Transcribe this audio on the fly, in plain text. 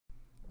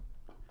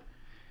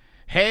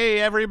Hey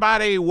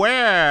everybody,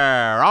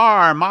 where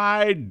are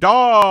my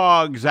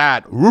dogs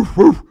at? Woof,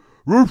 woof,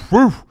 woof,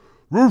 woof,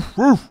 woof,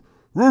 woof,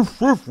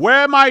 woof, woof.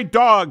 Where are my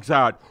dogs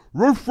at?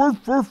 Woof,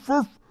 woof, woof,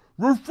 woof,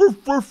 woof,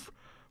 woof, woof.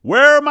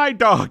 Where are my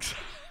dogs?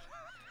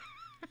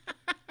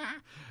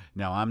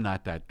 No, I'm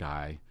not that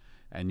guy,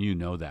 and you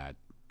know that.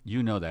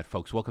 You know that,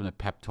 folks. Welcome to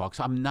Pep Talks.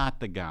 I'm not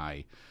the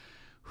guy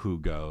who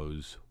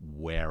goes,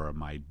 where are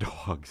my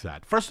dogs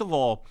at? First of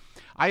all,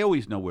 I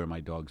always know where my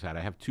dog's at.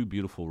 I have two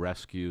beautiful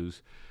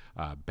rescues,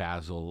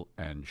 Basil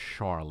and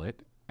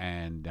Charlotte,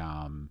 and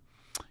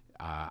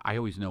I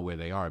always know where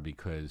they are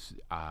because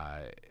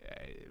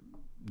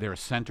they're a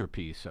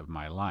centerpiece of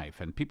my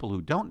life. And people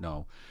who don't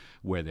know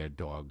where their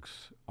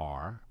dogs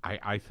are,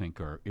 I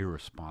think are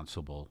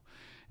irresponsible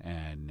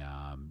and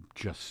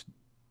just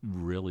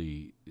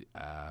really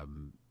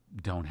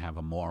don't have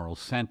a moral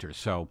center.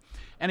 So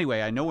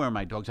anyway, I know where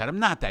my dog's at. I'm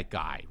not that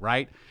guy,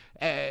 right?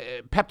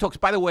 Pep Talks,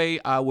 by the way,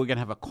 we're going to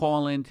have a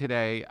call-in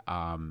today.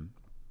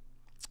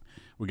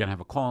 We're going to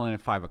have a call-in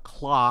at 5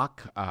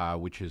 o'clock,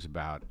 which is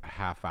about a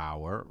half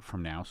hour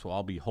from now. So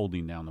I'll be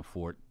holding down the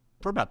fort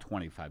for about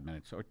 25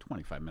 minutes or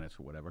 25 minutes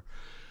or whatever.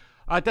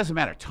 It doesn't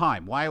matter.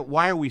 Time.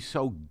 Why are we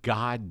so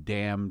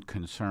goddamn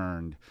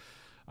concerned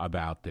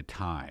about the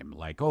time?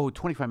 Like,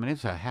 25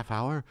 minutes, a half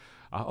hour?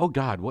 Oh,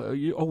 God.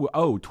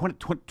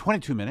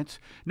 22 minutes.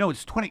 No,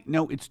 it's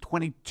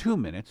 22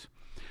 minutes.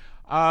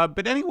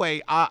 But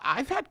anyway,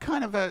 I've had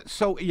kind of a...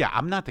 So, yeah,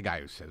 I'm not the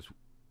guy who says,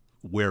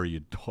 where are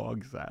your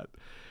dogs at?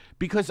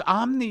 Because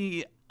I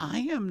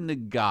am the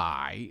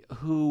guy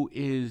who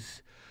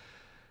is,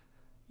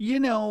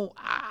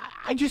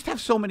 I just have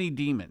so many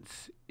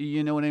demons.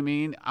 You know what I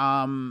mean?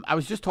 I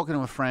was just talking to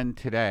a friend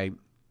today,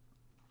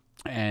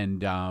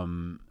 and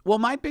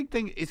my big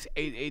thing is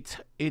it's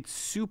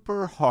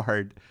super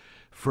hard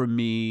for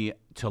me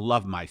to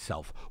love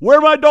myself. Where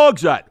are my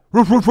dogs at?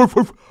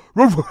 That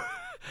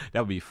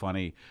would be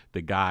funny.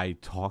 The guy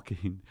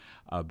talking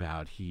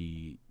about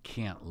he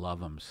can't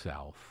love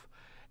himself.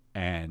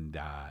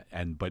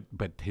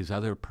 But his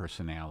other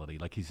personality,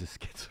 like he's a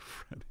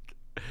schizophrenic.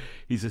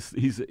 He's a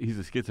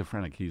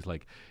schizophrenic. He's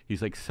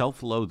like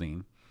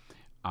self-loathing,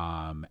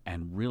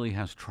 and really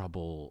has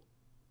trouble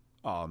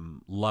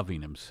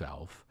loving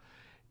himself.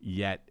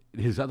 Yet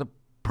his other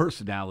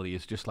personality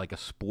is just like a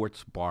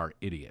sports bar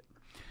idiot.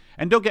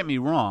 And don't get me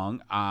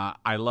wrong,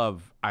 I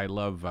love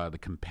the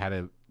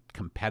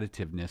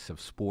competitiveness of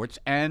sports,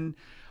 and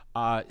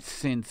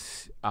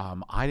since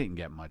I didn't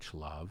get much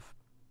love.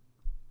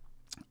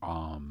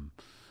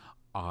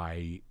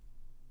 I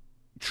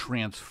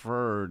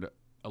transferred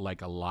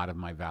like a lot of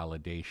my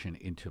validation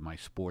into my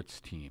sports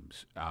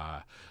teams.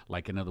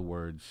 Like in other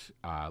words,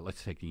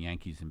 let's take the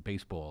Yankees in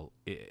baseball.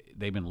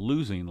 They've been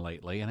losing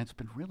lately, and it's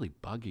been really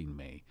bugging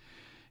me.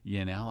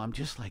 I'm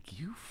just like,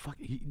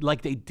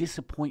 like they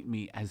disappoint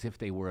me as if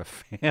they were a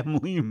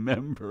family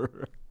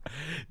member.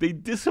 They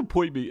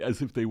disappoint me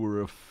as if they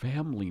were a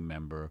family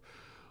member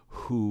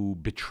who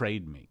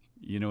betrayed me.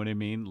 You know what I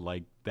mean?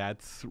 Like,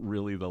 that's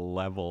really the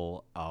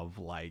level of,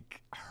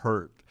 like,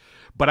 hurt.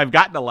 But I've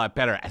gotten a lot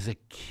better. As a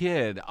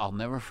kid, I'll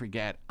never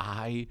forget,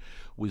 I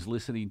was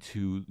listening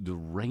to the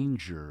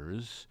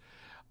Rangers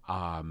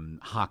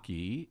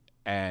hockey,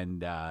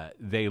 and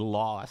they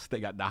lost. They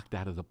got knocked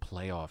out of the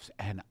playoffs.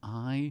 And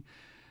I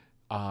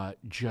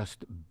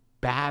just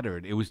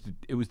battered. It was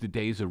the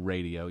days of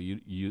radio.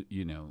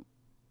 You know,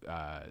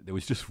 there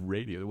was just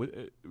radio.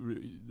 The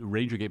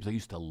Ranger games I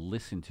used to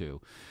listen to.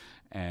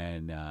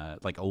 And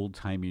like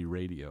old-timey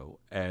radio,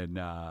 and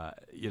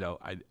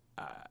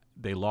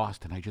they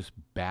lost, and I just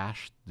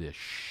bashed the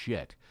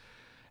shit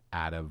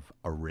out of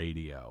a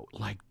radio.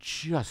 I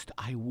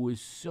was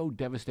so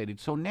devastated.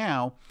 So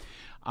now,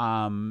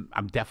 I'm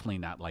definitely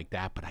not like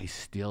that, but I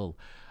still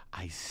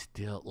am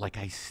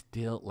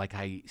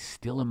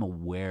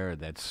aware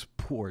that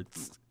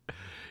sports,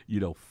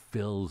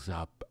 fills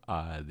up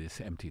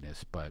this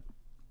emptiness, but.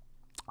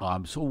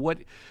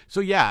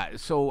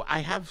 So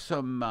I have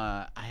some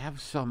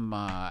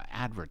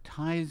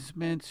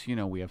advertisements.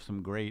 We have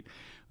some great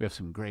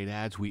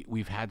ads.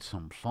 We've had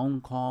some phone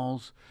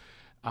calls,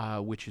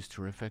 which is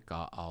terrific.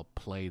 I'll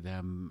play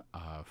them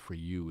for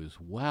you as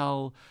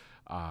well,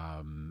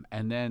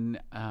 and then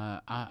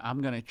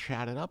I'm gonna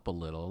chat it up a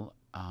little.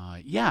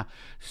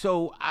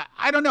 So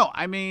I don't know.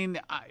 I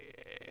mean,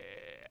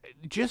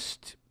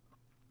 it's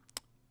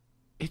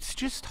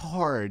just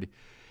hard.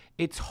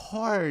 It's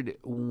hard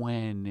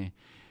when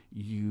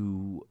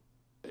you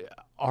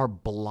are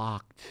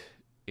blocked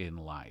in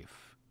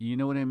life. You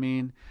know what I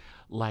mean?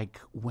 Like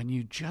when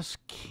you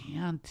just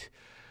can't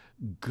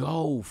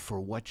go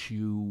for what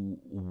you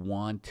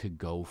want to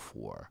go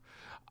for,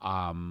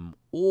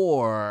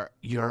 or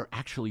you're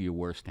actually your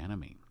worst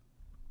enemy.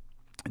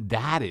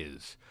 That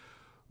is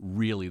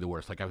really the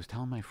worst. Like I was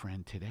telling my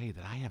friend today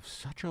that I have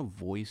such a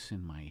voice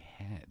in my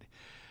head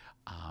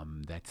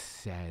that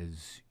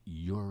says,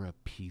 you're a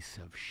piece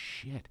of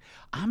shit.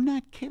 I'm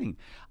not kidding.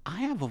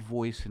 I have a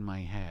voice in my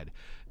head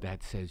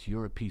that says,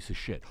 you're a piece of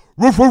shit.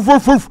 Roof, roof,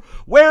 roof, roof.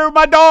 Where are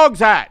my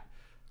dogs at?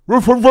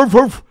 Roof, roof, roof,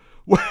 roof.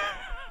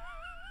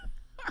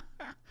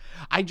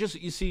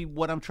 you see,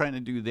 what I'm trying to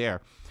do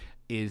there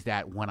is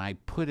that when I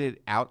put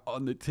it out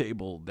on the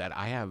table, that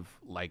I have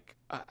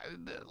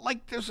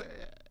there's,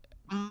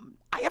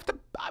 I have to,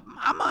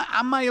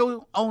 I'm my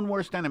own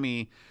worst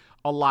enemy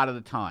a lot of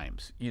the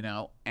times,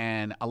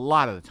 and a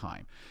lot of the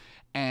time.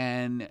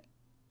 And,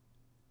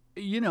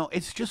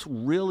 it's just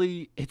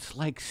really, it's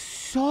like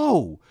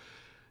so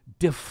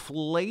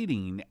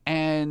deflating.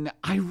 And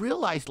I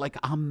realized, like,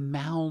 I'm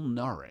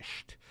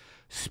malnourished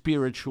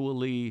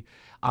spiritually.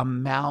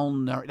 I'm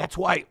malnourished. That's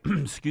why,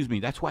 excuse me,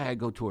 that's why I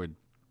go toward,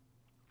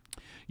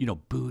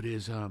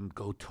 Buddhism,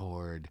 go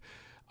toward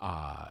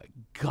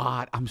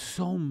God. I'm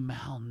so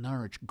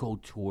malnourished, go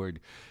toward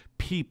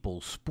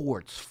people,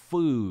 sports,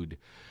 food,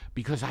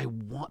 because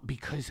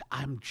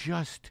I'm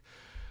just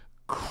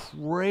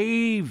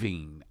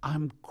craving.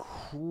 I'm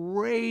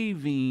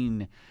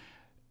craving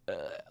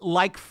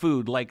like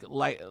food, like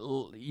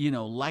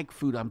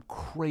food. I'm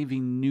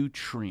craving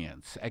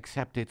nutrients,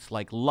 except it's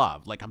like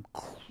love. Like I'm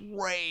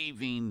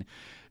craving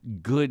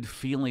good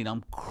feeling.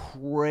 I'm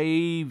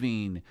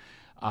craving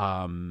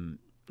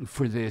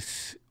for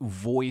this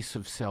voice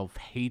of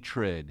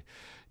self-hatred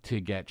to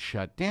get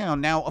shut down.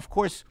 Now, of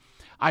course,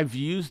 I've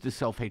used the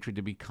self-hatred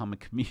to become a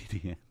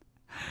comedian.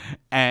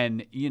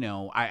 And,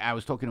 I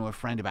was talking to a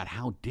friend about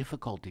how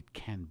difficult it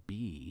can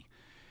be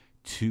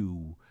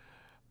to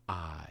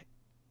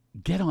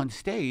get on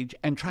stage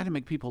and try to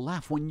make people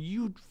laugh when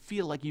you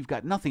feel like you've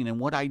got nothing. And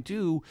what I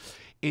do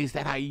is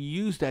that I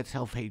use that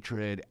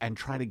self-hatred and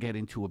try to get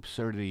into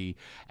absurdity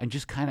and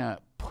just kind of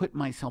put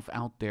myself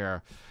out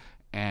there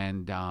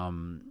and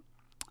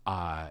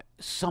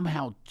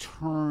somehow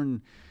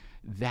turn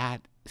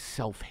that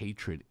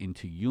self-hatred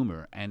into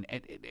humor. And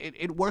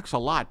it works a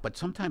lot, but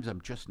sometimes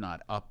I'm just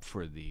not up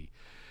for the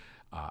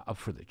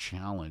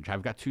challenge.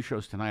 I've got 2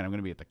 shows tonight. I'm going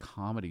to be at the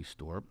Comedy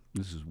Store.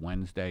 This is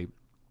Wednesday,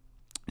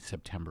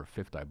 September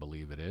 5th, I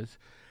believe it is.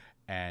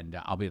 And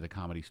I'll be at the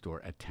Comedy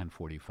Store at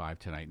 10:45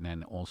 tonight, and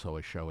then also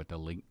a show at the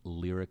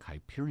Lyric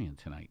Hyperion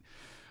tonight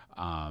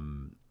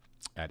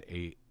at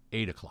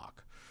 8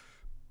 o'clock.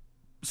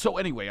 So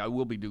anyway, I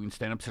will be doing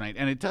stand-up tonight,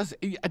 and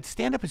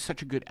stand-up is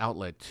such a good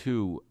outlet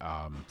too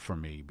for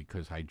me,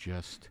 because I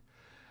just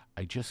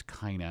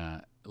kind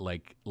of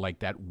like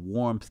that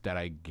warmth that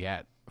I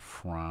get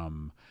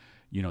from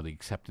the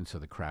acceptance of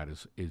the crowd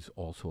is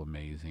also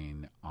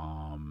amazing.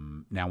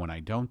 Now when I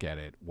don't get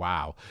it,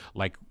 wow,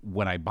 like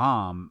when I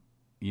bomb,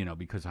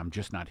 because I'm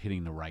just not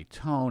hitting the right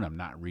tone, I'm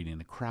not reading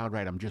the crowd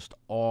right, I'm just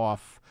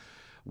off.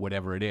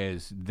 Whatever it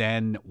is,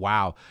 then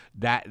wow,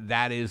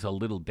 that is a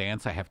little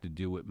dance I have to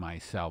do with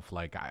myself.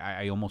 Like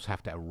I almost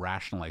have to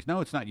rationalize. No,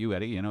 it's not you,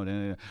 Eddie.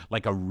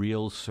 Like a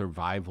real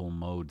survival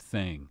mode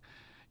thing,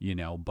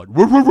 But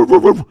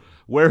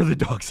where are the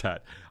dogs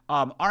at?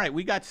 All right,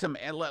 we got some.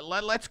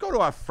 Let's go to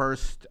our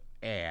first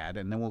ad,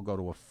 and then we'll go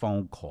to a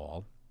phone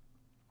call.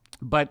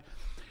 But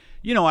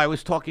I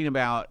was talking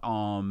about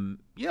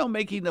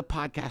making the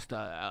podcast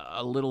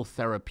a little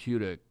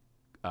therapeutic.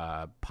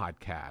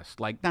 Podcast,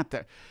 like, not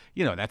that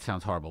that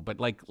sounds horrible, but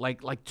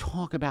like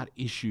talk about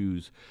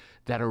issues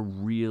that are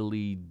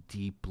really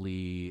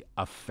deeply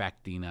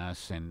affecting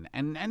us, and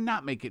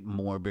not make it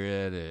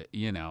morbid.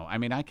 I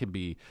mean, I can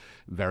be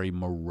very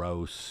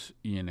morose.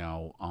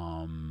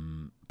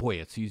 Boy,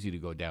 it's easy to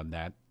go down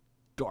that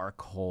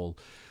dark hole.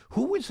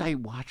 Who was I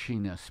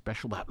watching a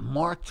special about?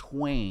 Mark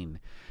Twain,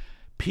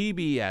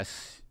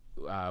 PBS.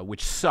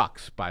 Which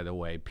sucks, by the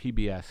way.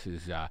 PBS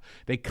is,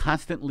 they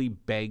constantly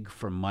beg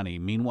for money.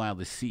 Meanwhile,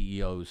 the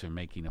CEOs are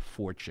making a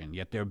fortune,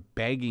 yet they're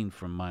begging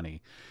for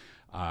money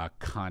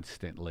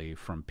constantly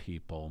from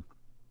people.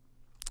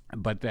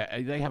 But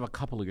they have a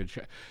couple of good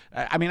shows.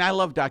 I mean, I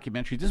love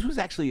documentaries. This was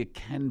actually a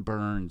Ken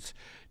Burns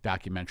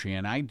documentary,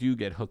 and I do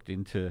get hooked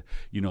into,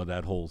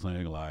 that whole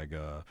thing. Like,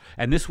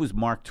 and this was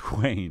Mark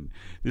Twain.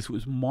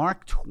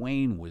 Mark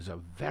Twain was a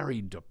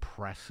very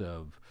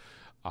depressive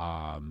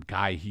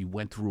guy. He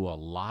went through a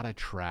lot of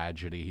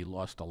tragedy. He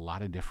lost a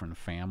lot of different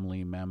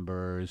family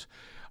members.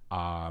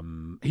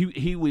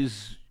 He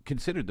was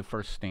considered the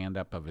first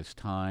stand-up of his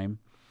time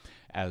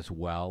as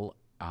well.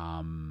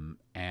 And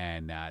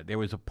there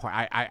was a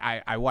part,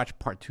 I watched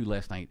part 2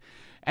 last night,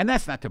 and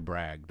that's not to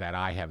brag that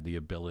I have the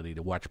ability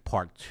to watch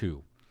part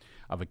 2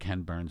 of a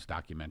Ken Burns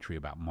documentary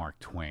about Mark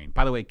Twain.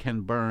 By the way,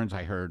 Ken Burns,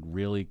 I heard,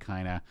 really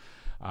kind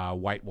of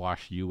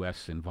whitewashed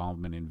U.S.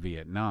 involvement in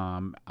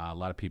Vietnam. A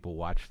lot of people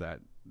watched that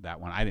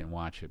one. I didn't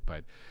watch it,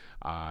 but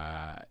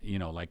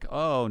like,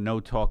 oh, no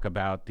talk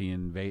about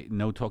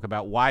no talk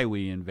about why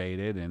we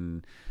invaded,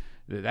 and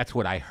that's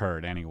what I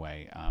heard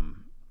anyway.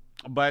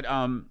 But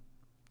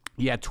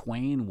yeah,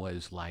 Twain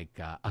was like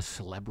a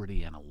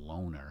celebrity and a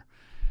loner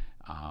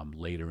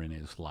later in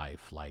his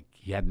life. Like,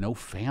 he had no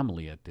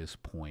family at this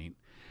point.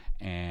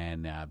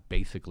 And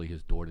basically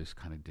his daughters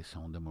kind of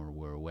disowned him or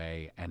were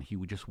away, and he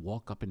would just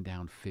walk up and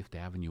down Fifth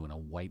Avenue in a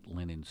white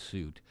linen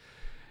suit.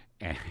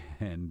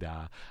 And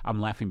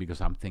I'm laughing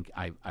because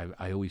I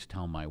always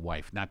tell my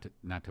wife, not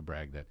to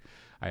brag, that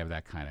I have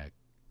that kind of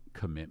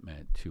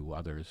commitment to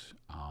others,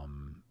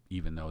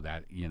 even though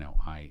that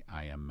I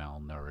am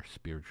malnourished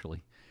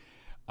spiritually.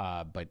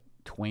 But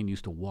Twain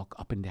used to walk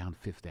up and down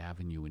Fifth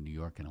Avenue in New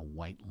York in a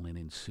white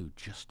linen suit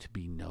just to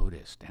be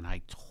noticed. And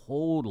I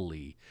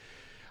totally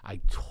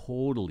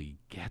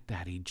get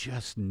that. He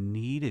just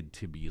needed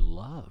to be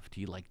loved.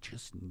 He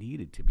just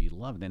needed to be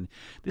loved. And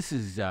this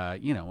is, a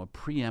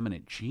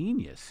preeminent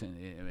genius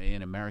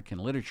in American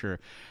literature.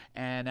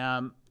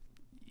 And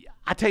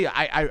I tell you,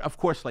 I of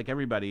course, like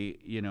everybody,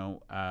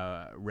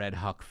 read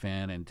Huck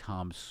Finn and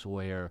Tom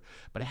Sawyer,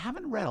 but I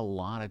haven't read a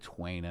lot of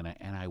Twain,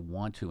 and I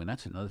want to. And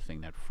that's another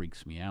thing that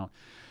freaks me out,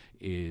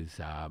 is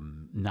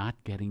not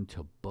getting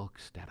to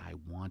books that I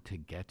want to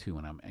get to.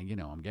 And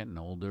I'm getting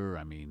older.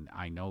 I mean,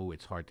 I know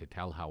it's hard to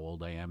tell how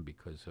old I am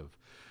because of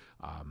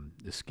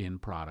the skin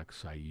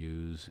products I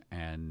use,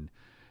 and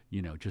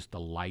just the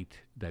light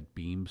that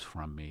beams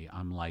from me.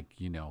 I'm like,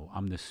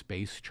 I'm the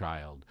space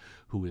child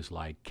who is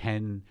like,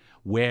 Ken,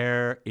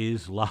 where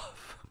is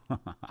love?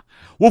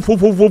 Woof,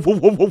 woof, woof, woof,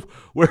 woof, woof.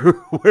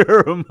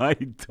 Where are my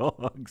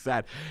dogs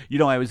at?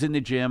 I was in the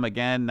gym,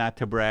 again, not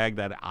to brag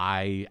that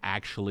I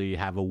actually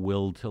have a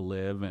will to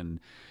live, and,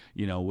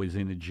 was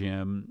in the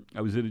gym.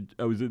 I was in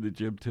the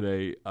gym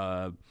today,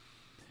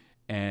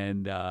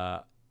 and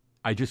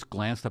I just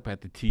glanced up at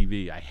the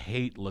TV. I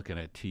hate looking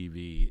at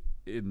TV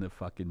in the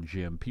fucking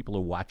gym. People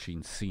are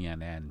watching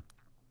CNN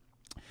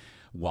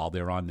while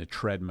they're on the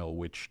treadmill,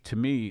 which to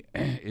me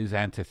is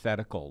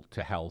antithetical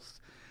to health.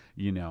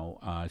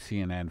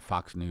 CNN,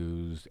 Fox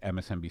News,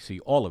 MSNBC,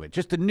 all of it.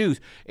 Just the news.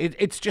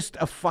 It's just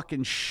a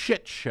fucking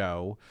shit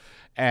show,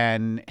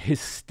 and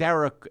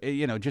hysterical,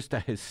 just a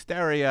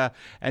hysteria,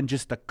 and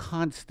just a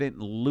constant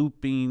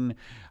looping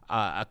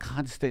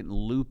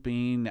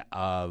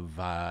of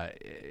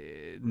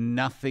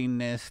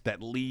nothingness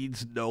that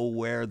leads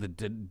nowhere.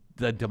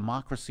 The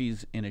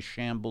democracy's in a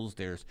shambles.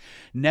 There's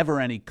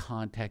never any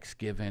context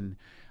given.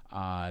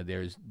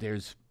 There's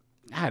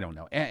I don't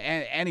know.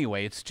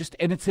 Anyway, it's just,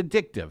 and it's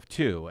addictive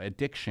too.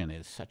 Addiction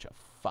is such a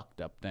fucked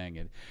up thing,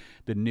 and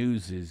the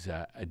news is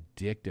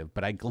addictive.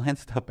 But I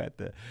glanced up at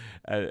the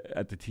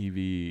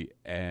TV,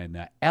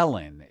 and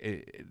Ellen.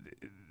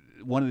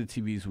 One of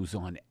the TVs was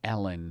on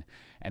Ellen,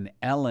 and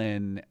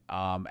and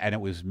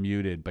it was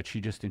muted, but she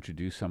just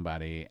introduced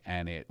somebody,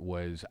 and it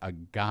was a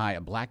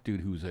black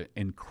dude who's an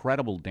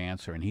incredible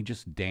dancer, and he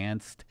just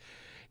danced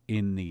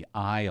in the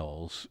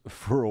aisles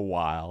for a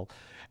while.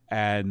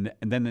 And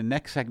then the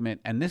next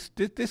segment, and this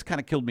kind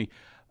of killed me.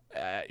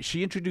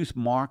 She introduced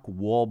Mark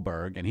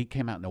Wahlberg, and he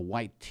came out in a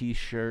white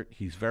T-shirt.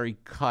 He's very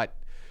cut,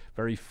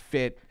 very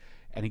fit,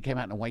 and he came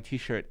out in a white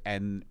T-shirt,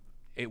 and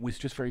it was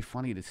just very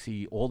funny to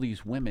see all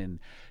these women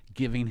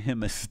giving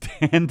him a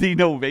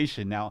standing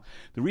ovation. Now,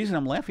 the reason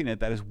I'm laughing at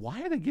that is,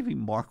 why are they giving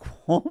Mark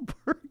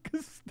Wahlberg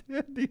a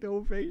standing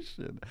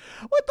ovation?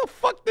 What the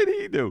fuck did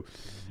he do?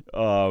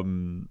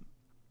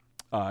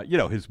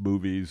 His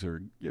movies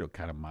are,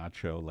 kind of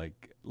macho.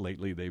 Like,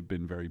 lately they've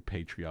been very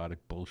patriotic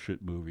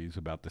bullshit movies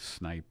about the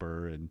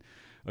sniper and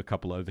a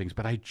couple other things.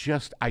 But I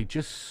just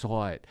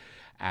saw it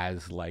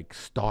as like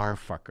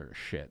starfucker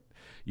shit.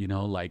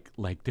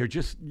 Like they're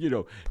just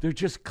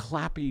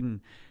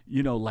clapping,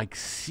 like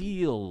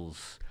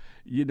seals.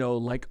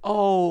 Like,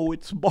 oh,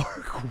 it's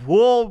Mark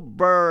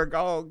Wahlberg.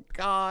 Oh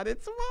God,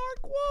 it's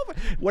Mark Wahlberg.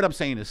 What I'm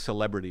saying is,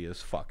 celebrity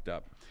is fucked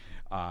up.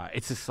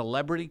 It's a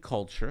celebrity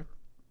culture.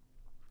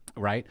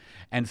 Right?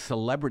 And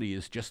celebrity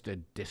is just a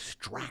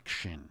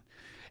distraction.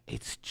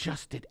 It's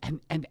just it.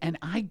 And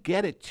I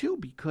get it too,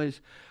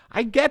 because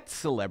I get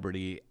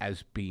celebrity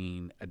as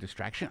being a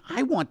distraction.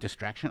 I want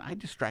distraction. I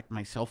distract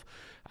myself.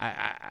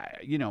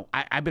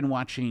 I've been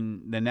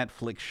watching the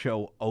Netflix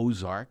show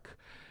Ozark,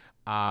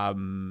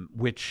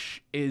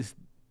 which is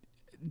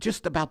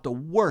just about the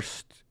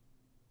worst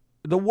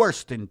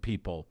in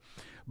people.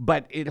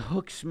 But it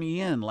hooks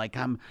me in. Like,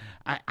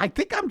 I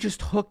think I'm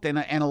just hooked, and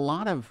a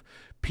lot of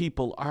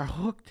people are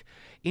hooked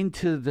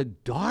into the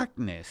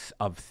darkness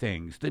of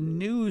things. The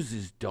news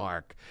is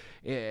dark,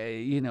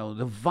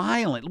 the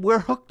violent.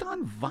 We're hooked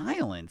on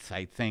violence,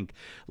 I think.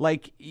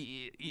 Like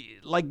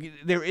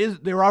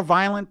there are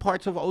violent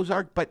parts of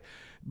Ozark, but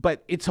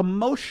it's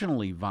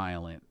emotionally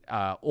violent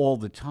all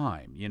the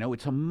time.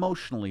 It's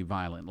emotionally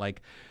violent.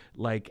 Like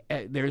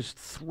there's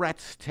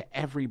threats to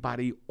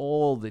everybody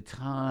all the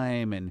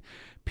time, and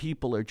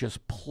people are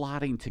just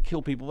plotting to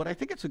kill people. But I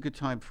think it's a good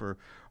time for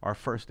our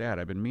first ad.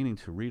 I've been meaning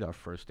to read our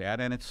first ad,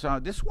 and it's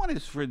this one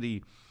is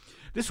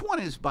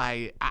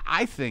by,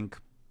 I think,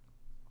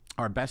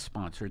 our best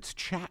sponsor. It's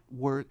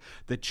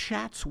the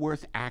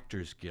Chatsworth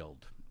Actors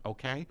Guild.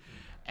 Okay,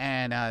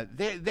 and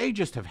they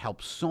just have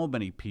helped so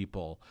many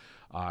people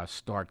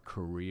start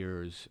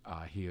careers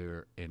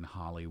here in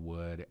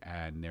Hollywood,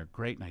 and they're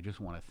great. And I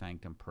just want to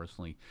thank them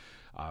personally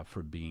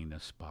for being a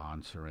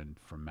sponsor, and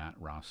for Matt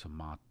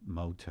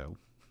Rasamoto.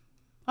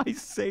 I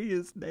say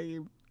his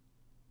name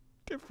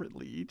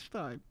differently each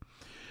time.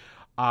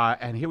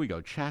 And here we go.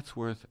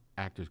 Chatsworth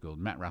Actors Guild.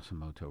 Matt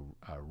Rasamoto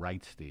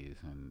writes these,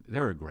 and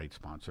they're a great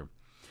sponsor.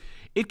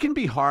 It can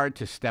be hard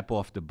to step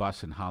off the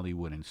bus in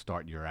Hollywood and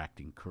start your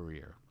acting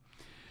career.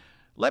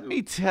 Let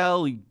me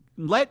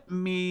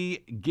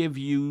give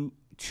you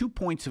 2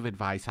 points of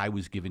advice I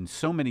was given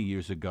so many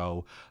years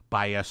ago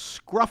by a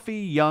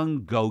scruffy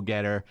young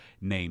go-getter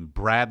named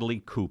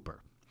Bradley Cooper.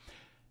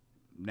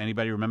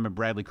 Anybody remember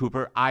Bradley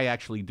Cooper? I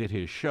actually did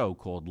his show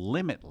called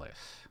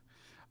Limitless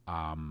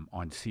on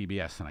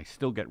CBS, and I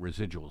still get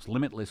residuals.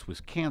 Limitless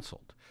was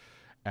canceled,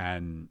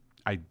 and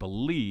I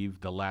believe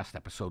the last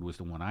episode was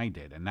the one I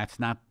did, and that's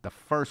not the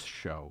first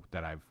show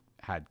that I've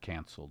had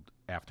canceled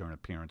after an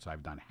appearance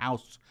I've done.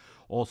 House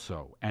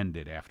also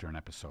ended after an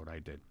episode I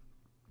did.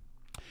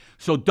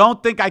 So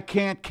don't think I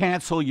can't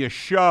cancel your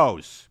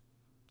shows.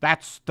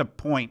 That's the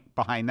point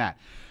behind that.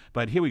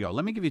 But here we go.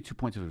 Let me give you 2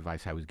 points of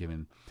advice I was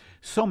given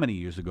so many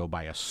years ago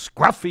by a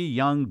scruffy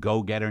young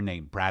go-getter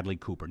named Bradley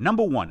Cooper.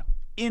 Number 1,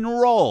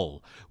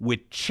 enroll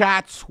with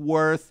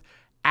Chatsworth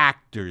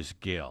Actors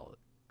Guild.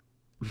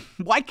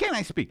 Why can't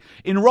I speak?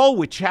 Enroll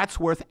with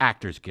Chatsworth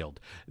Actors Guild.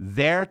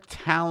 Their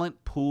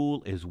talent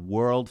pool is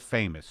world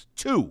famous.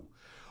 2,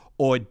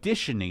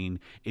 auditioning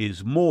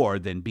is more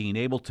than being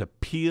able to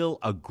peel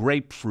a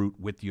grapefruit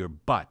with your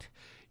butt.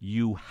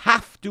 You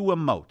have to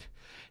emote.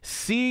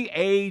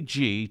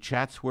 CAG,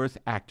 Chatsworth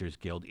Actors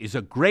Guild, is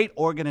a great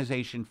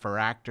organization for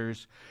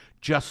actors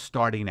just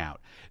starting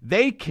out.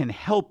 They can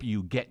help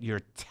you get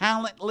your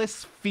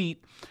talentless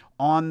feet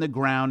on the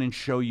ground and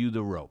show you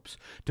the ropes.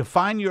 To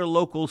find your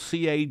local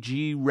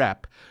CAG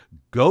rep,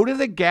 go to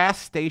the gas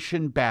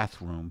station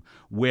bathroom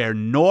where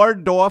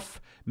Nordorf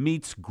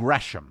meets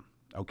Gresham.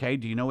 Okay,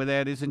 do you know where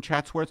that is in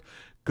Chatsworth?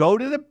 Go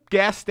to the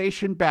gas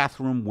station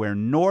bathroom where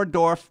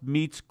Nordorf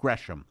meets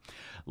Gresham.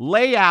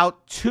 Lay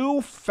out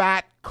 2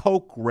 fat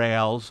Coke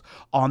rails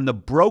on the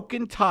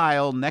broken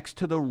tile next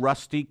to the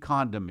rusty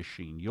condom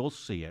machine. You'll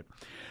see it.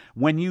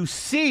 When you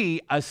see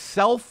a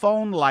cell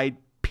phone light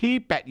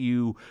peep at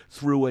you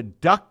through a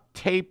duct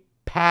tape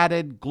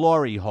padded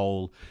glory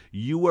hole,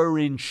 you are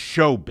in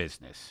show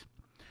business.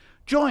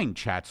 Join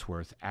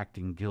Chatsworth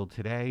Acting Guild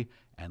today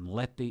and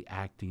let the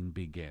acting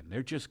begin.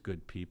 They're just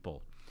good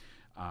people.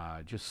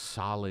 Just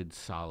solid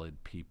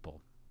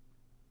people.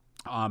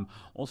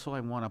 Also, I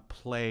want to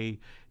play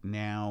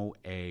now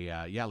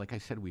like I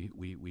said,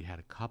 we had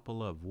a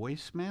couple of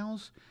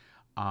voicemails.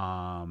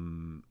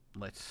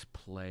 Let's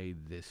play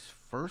this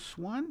first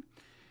one.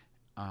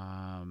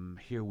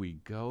 Here we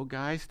go,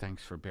 guys.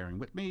 Thanks for bearing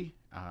with me.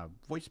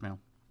 Voicemail.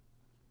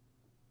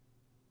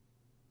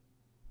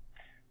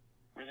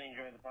 Really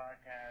enjoyed the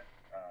podcast.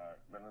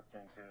 Been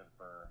listening to it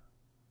for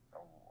a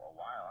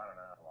while. I don't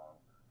know how long.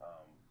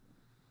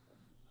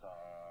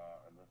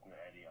 I listened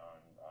to Eddie on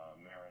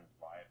Marin's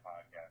live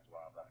podcast a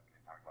while back. He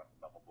talked about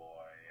the Double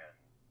Boy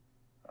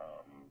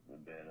and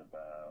a bit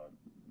about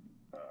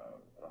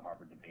the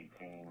Harvard debate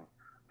team.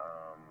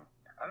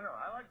 I don't know.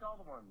 I liked all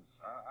the ones.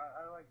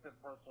 I liked the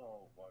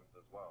personal ones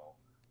as well.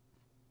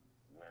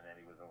 When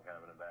Eddie was kind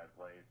of in a bad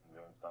place and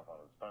doing stuff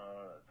on his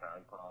phone, the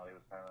sound quality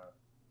was kind of.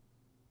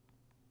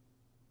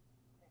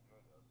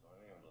 So I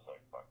think I'm just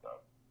like fucked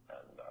up,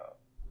 and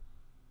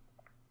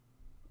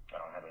I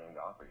don't have anything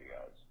to offer you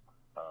guys.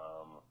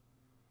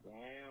 The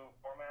new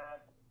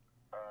format,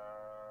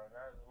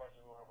 not as much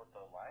as with the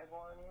live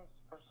ones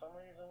for some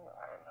reason.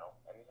 I don't know.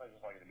 I guess I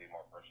just like it to be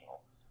more personal.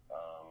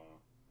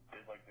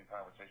 Did like the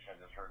conversation I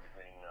just heard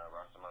between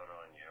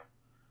Rasamoto and you.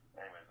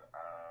 Anyways,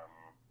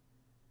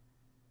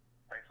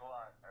 thanks a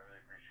lot. I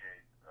really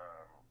appreciate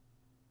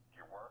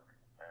your work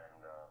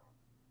and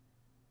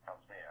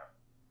helps me out.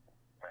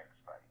 Thanks.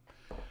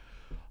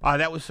 Bye.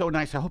 That was so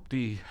nice. I hope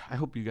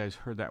you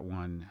guys heard that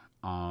one.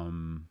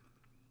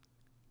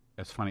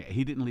 That's funny.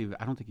 He didn't leave.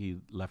 I don't think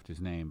he left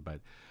his name, but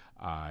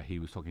he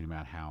was talking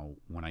about how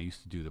when I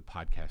used to do the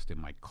podcast in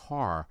my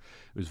car,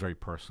 it was very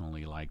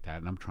personally like that.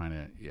 And I'm trying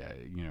to,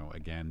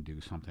 again, do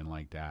something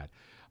like that.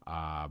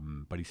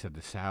 But he said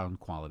the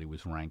sound quality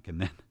was rank,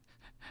 and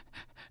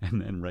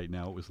then right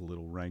now it was a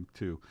little rank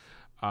too.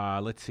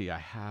 Let's see. I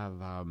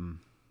have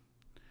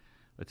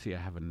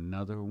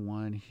another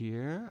one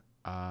here.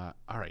 All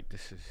right.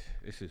 This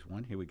is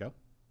one. Here we go.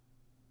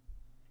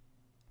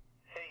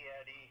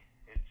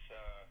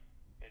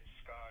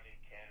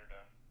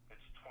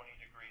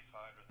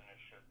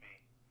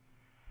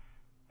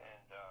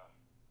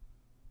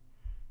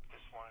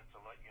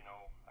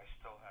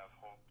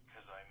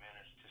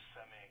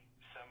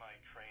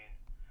 Semi-train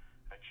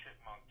a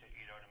chipmunk to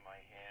eat out of my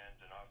hand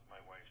and off my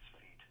wife's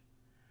feet.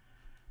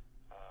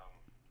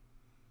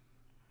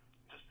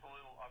 Just a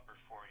little upper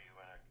for you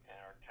in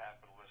our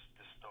capitalist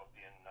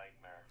dystopian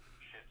nightmare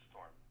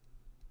shitstorm.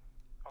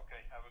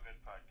 Okay, have a good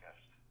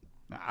podcast.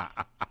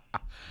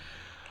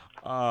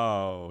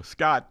 Oh,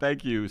 Scott,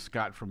 thank you,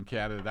 Scott from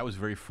Canada. That was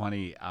very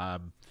funny.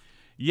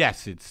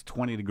 Yes, it's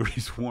 20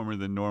 degrees warmer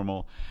than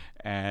normal,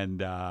 and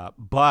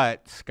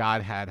but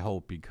Scott had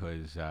hope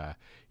because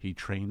he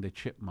trained a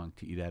chipmunk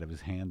to eat out of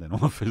his hand and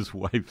off his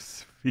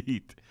wife's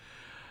feet.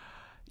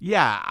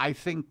 Yeah, I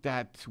think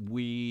that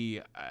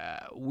we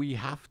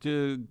have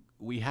to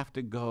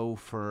go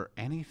for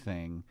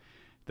anything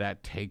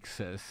that takes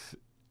us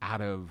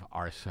out of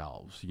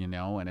ourselves,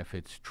 and if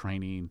it's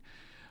training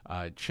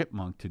a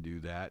chipmunk to do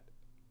that.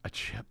 A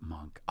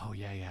chipmunk. Oh,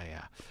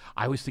 yeah.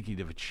 I was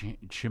thinking of a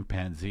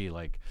chimpanzee,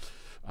 like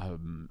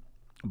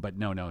But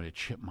no, the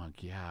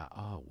chipmunk. Yeah.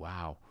 Oh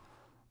wow.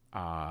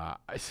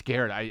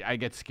 Scared. I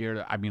get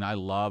scared. I mean, I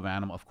love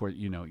animals. Of course,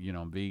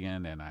 I'm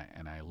vegan and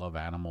I love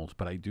animals,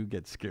 but I do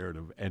get scared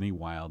of any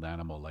wild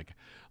animal, like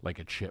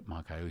a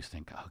chipmunk. I always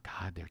think, oh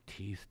God, their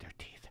teeth,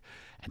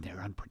 and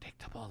they're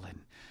unpredictable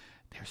and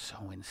they're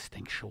so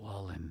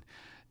instinctual and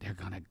they're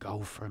gonna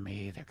go for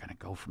me.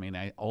 And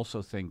I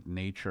also think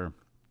nature.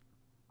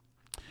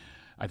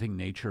 I think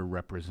nature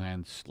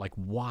represents, like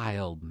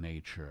wild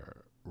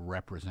nature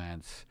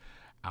represents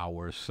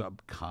our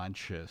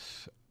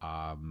subconscious.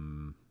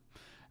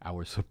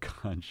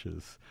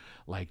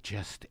 Like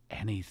just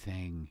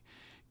anything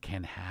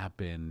can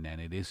happen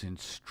and it isn't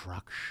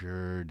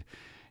structured.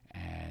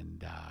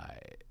 And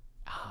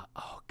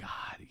oh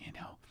God,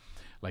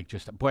 like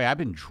just boy, I've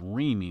been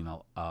dreaming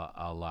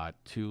a lot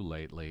too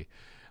lately.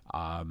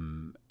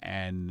 And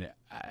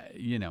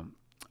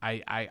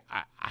I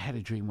had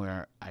a dream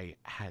where I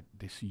had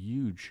this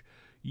huge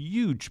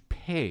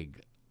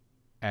pig,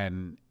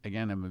 and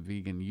again, I'm a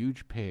vegan,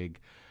 huge pig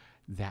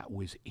that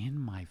was in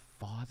my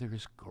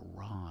father's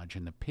garage,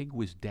 and the pig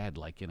was dead,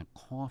 like in a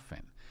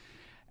coffin.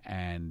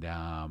 And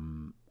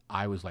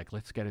I was like,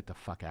 let's get it the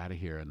fuck out of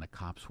here. And the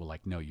cops were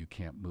like, no, you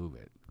can't move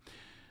it.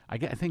 I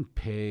think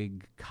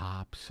pig,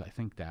 cops, I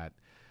think that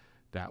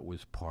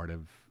was part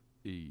of,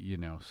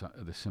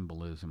 the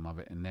symbolism of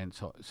it. And then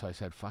so I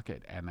said, fuck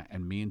it.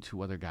 And me and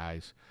two other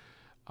guys,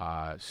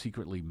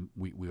 secretly,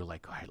 we were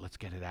like, all right, let's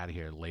get it out of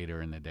here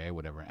later in the day,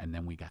 whatever. And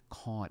then we got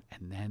caught.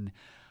 And then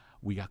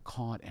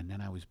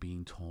I was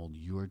being told,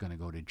 you're going to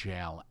go to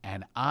jail.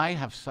 And I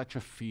have such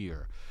a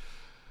fear.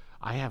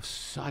 Of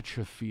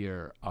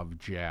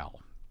jail.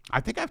 I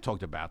think I've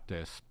talked about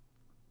this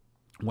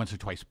once or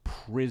twice.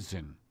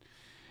 Prison,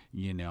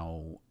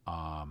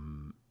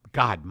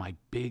 God, my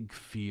big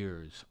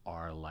fears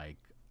are like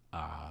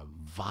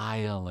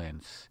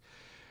violence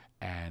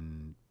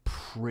and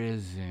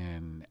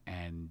prison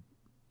and,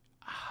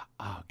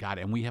 oh God,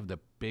 and we have the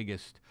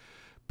biggest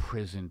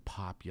prison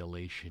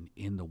population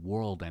in the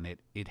world, and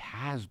it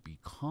has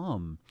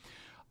become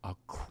a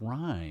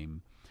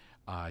crime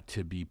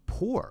to be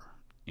poor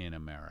in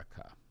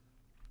America.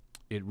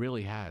 It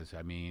really has.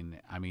 I mean,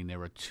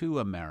 there are two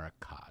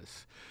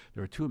Americas.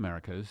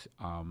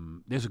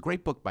 There's a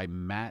great book by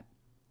Matt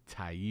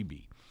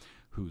Taibbi,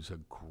 who's a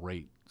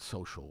great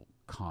social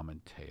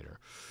commentator.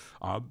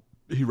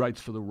 He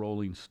writes for the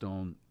Rolling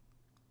Stone,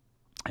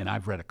 and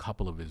I've read a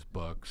couple of his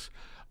books.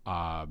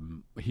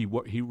 He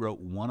wrote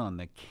one on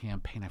the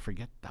campaign. I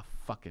forget the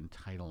fucking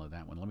title of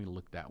that one. Let me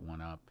look that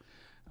one up.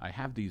 I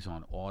have these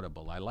on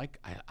Audible. I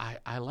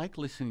like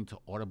listening to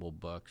Audible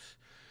books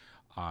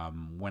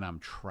when I'm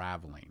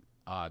traveling.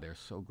 They're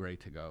so great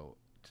to go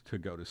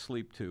to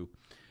sleep to.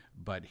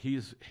 But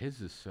his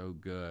is so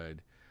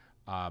good.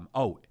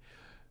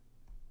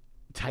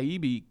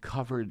 Taibbi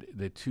covered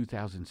the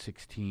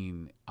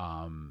 2016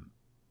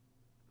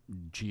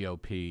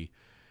 GOP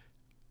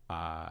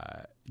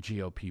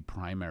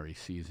primary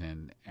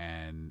season,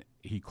 and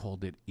he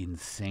called it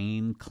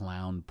Insane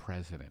Clown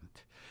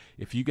President.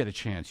 If you get a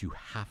chance, you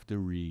have to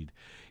read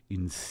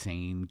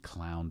Insane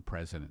Clown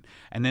President.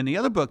 And then the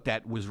other book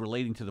that was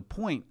relating to the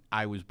point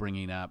I was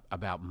bringing up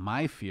about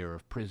my fear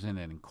of prison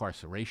and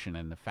incarceration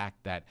and the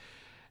fact that,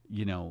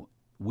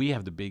 we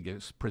have the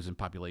biggest prison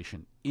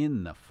population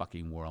in the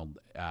fucking world.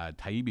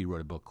 Taibbi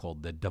wrote a book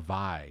called The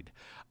Divide,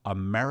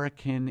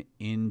 American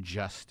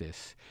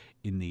Injustice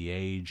in the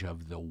Age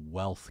of the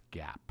Wealth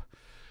Gap.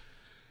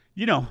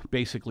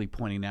 Basically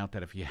pointing out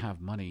that if you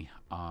have money,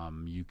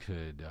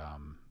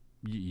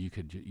 you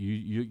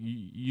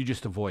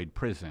just avoid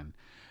prison,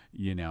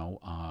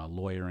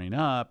 lawyering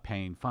up,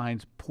 paying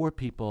fines. Poor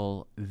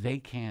people, they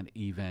can't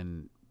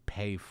even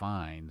pay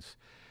fines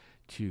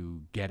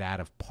to get out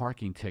of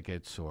parking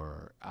tickets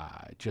or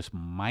just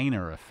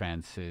minor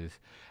offenses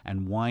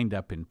and wind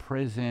up in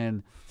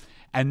prison.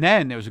 And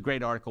then there was a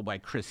great article by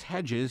Chris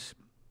Hedges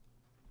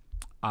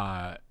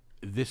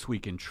this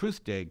week in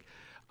Truth Dig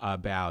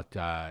about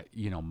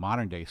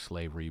modern day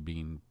slavery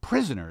being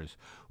prisoners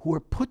who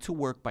are put to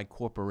work by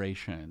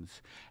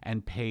corporations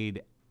and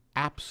paid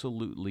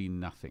absolutely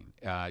nothing.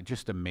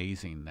 Just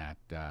amazing that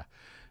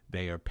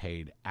they are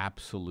paid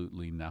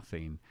absolutely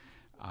nothing.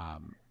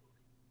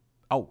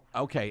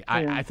 Okay.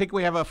 I think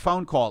we have a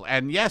phone call.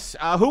 And yes,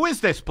 who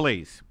is this,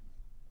 please?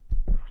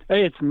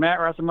 Hey, it's Matt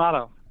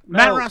Rasamoto.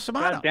 Matt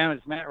Rasamoto. God damn it,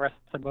 it's Matt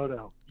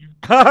Rasamoto.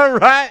 All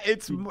right,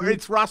 it's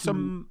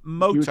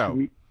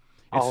Rasamoto.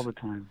 All the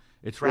time.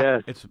 It's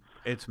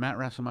Matt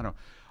Rasamoto.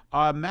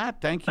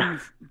 Matt,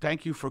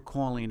 thank you for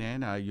calling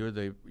in.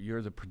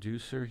 You're the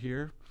producer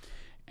here,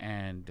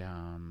 and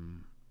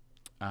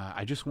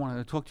I just wanted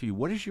to talk to you.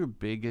 What is your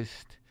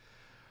biggest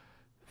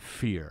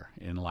fear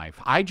in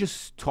life? I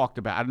just talked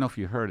about. I don't know if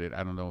you heard it.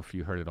 I don't know if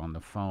you heard it on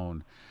the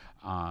phone,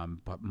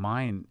 but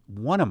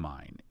one of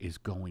mine is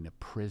going to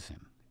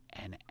prison,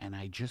 and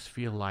I just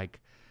feel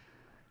like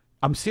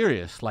I'm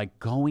serious, like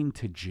going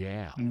to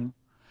jail,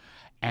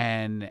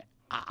 and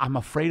I'm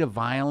afraid of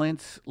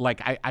violence.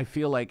 Like I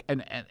feel like,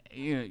 and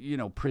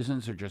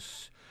prisons are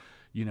just,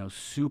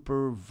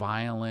 super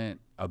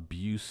violent,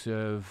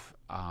 abusive.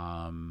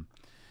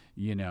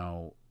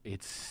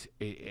 It's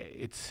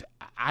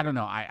I don't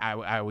know.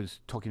 I was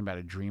talking about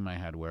a dream I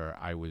had where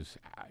I was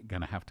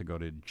gonna have to go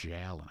to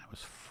jail, and I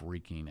was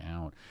freaking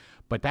out.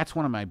 But that's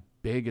one of my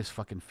biggest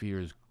fucking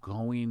fears: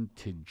 going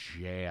to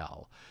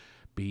jail,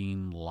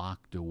 being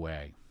locked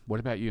away. What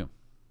about you?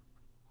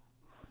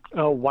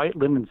 White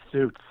linen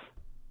suits.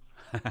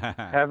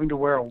 Having to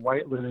wear a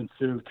white linen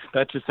suit.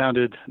 That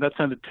sounded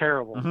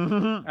terrible.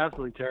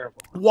 Absolutely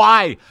terrible.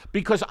 Why?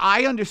 Because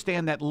I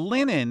understand that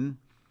linen.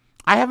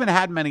 I haven't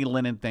had many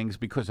linen things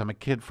because I'm a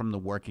kid from the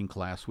working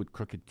class with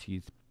crooked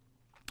teeth.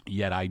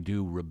 Yet I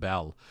do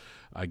rebel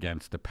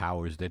against the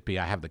powers that be.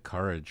 I have the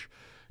courage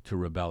to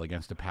rebel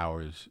against the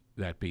powers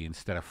that be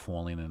instead of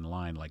falling in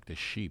line like the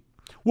sheep.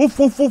 Woof,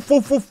 woof, woof,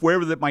 woof, woof,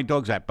 wherever that my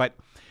dog's at. But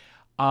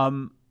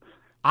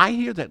I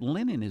hear that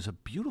linen is a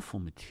beautiful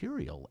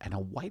material, and a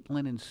white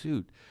linen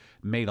suit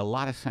made a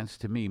lot of sense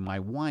to me. My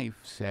wife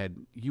said,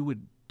 you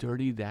would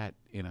dirty that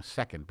in a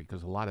second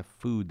because a lot of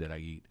food that I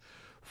eat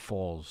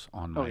falls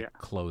on my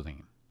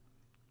clothing.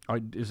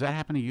 Does that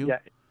happen to you?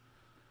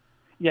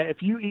 Yeah,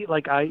 if you eat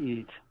like I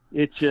eat,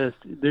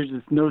 there's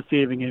just no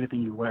saving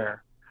anything you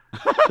wear.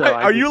 So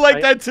Are you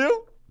like that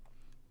too?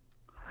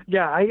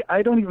 Yeah,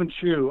 I don't even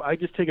chew. I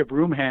just take a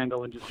broom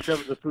handle and just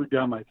shove the food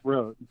down my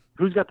throat.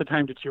 Who's got the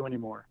time to chew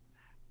anymore?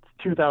 It's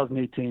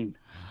 2018.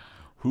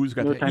 Who's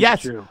got no the time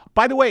yes? to chew.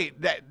 By the way,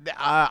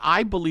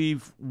 I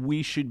believe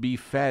we should be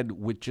fed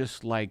with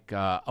just like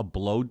a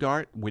blow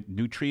dart with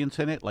nutrients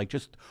in it, like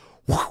just,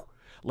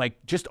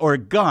 or a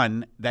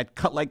gun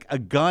like a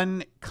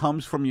gun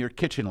comes from your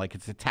kitchen, like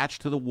it's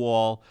attached to the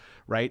wall,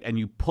 right? And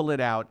you pull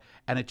it out,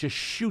 and it just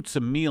shoots a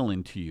meal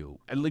into you,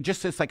 and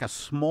it's like a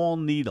small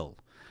needle.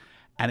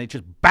 And it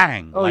just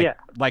bang.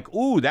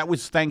 Ooh, that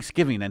was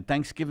Thanksgiving. And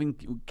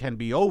Thanksgiving can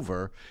be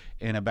over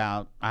in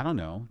about,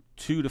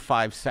 2 to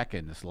 5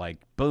 seconds.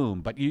 Like,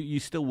 boom. But you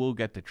still will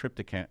get the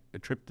tryptophan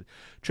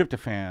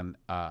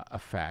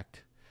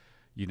effect.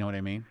 You know what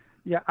I mean?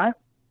 Yeah,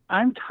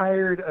 I'm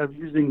tired of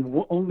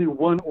using only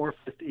one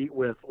orifice to eat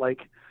with,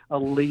 like a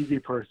lazy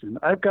person.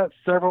 I've got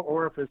several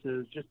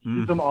orifices. Just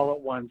use them all at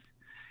once.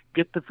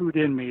 Get the food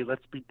in me.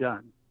 Let's be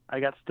done.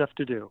 I got stuff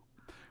to do.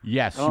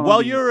 Yes.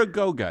 Well, you're a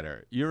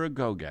go-getter. You're a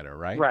go-getter,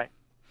 right? Right.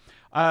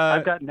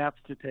 I've got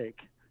naps to take.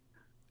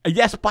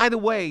 Yes. By the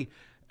way,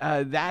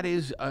 that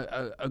is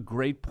a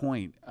great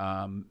point.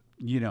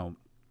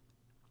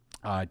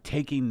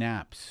 Taking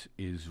naps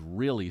is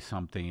really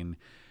something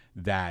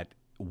that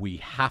we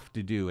have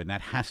to do, and that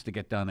has to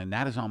get done. And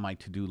that is on my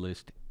to-do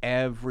list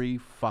every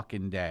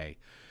fucking day,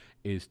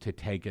 is to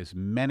take as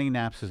many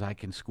naps as I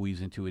can squeeze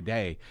into a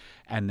day.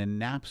 And the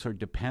naps are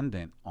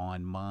dependent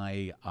on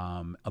my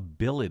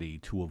ability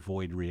to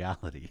avoid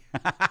reality.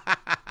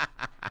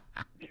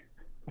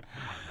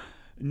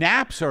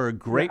 Naps are a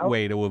great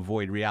way to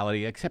avoid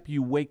reality, except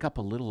you wake up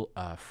a little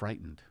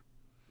frightened.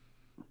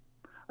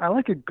 I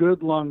like a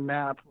good long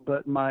nap,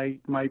 but my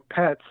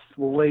pets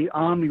will lay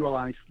on me while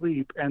I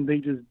sleep, and they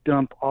just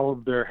dump all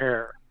of their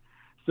hair.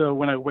 So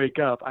when I wake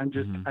up, I'm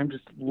just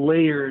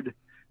layered,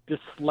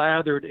 just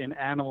slathered in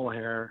animal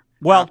hair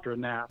after a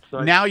nap. So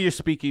now you're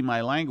speaking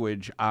my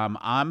language.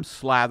 I'm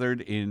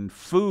slathered in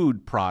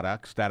food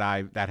products that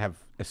have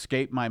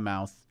escaped my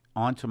mouth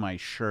onto my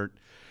shirt,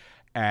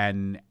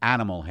 and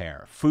animal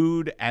hair.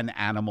 Food and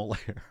animal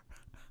hair.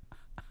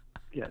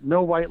 Yeah,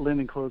 no white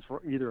linen clothes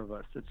for either of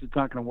us. It's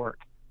not going to work.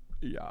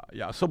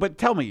 Yeah. So, but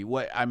tell me,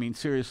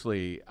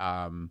 seriously,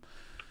 I'm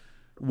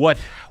afraid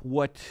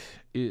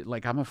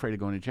of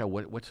going to jail.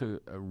 What's a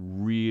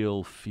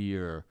real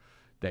fear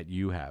that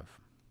you have?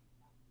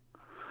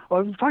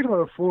 Well, I've talked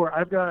about it before.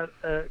 I've got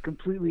a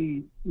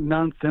completely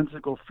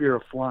nonsensical fear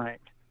of flying,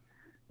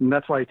 and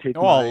that's why I take.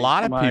 A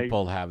lot of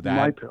people have that.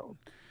 My pills.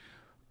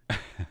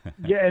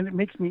 Yeah, and it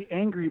makes me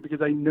angry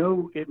because I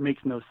know it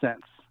makes no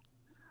sense.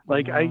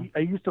 Like I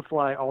used to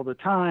fly all the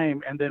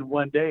time, and then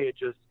one day it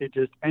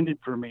just ended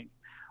for me,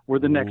 where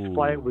the next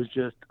flight was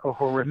just a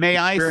horrific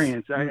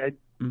experience.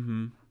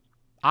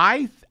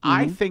 I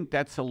think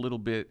that's a little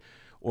bit,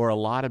 or a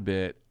lot of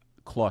it,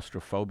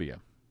 claustrophobia.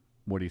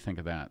 What do you think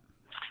of that?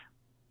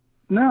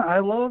 No, I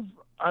love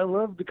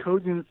the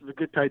coziness of a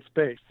good tight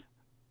space.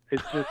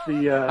 It's just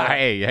the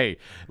hey,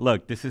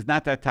 look, this is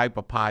not that type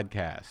of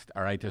podcast.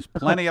 All right, there's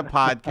plenty of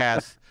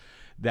podcasts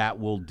that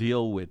will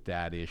deal with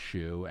that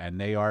issue, and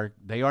they are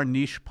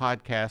niche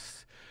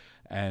podcasts,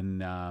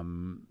 and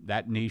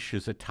that niche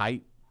is a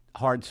tight,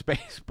 hard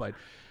space. But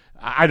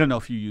I don't know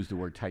if you used the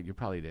word tight. You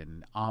probably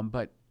didn't.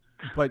 But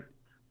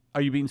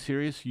are you being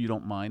serious? You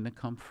don't mind the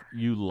comfort?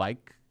 No.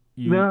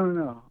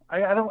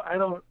 I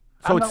don't.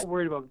 So I'm not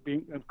worried about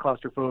being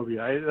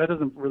claustrophobia. That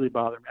doesn't really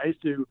bother me. I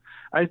used to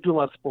do a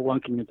lot of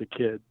spelunking as a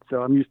kid,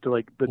 so I'm used to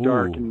like the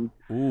dark and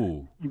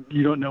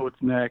you don't know what's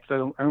next. I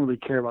don't really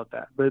care about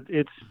that. But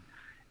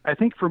I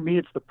think for me,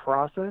 it's the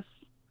process.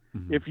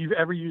 Mm-hmm. If you've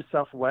ever used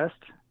Southwest,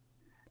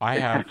 I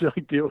have to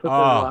like deal with the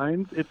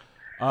lines. It's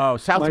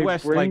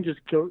Southwest. My brain like, just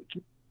goes.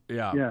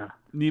 Yeah.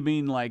 You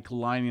mean like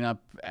lining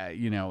up,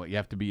 you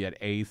have to be at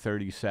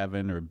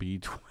A37 or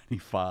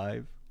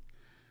B25?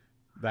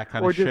 That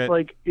kind or of shit? Or just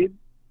like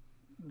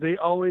they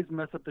always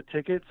mess up the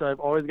ticket, so I've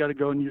always got to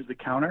go and use the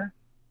counter.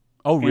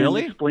 Oh,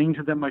 really? And explain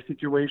to them my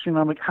situation.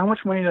 I'm like, how much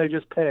money did I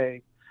just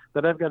pay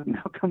that I've got to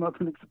now come up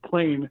and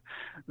explain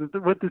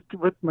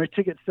what my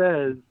ticket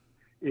says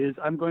is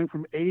I'm going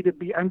from A to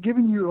B. I'm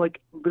giving you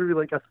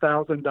literally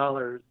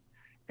 $1,000,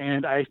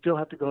 and I still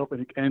have to go up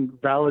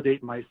and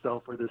validate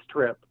myself for this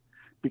trip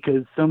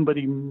because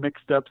somebody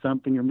mixed up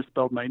something or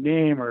misspelled my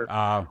name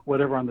or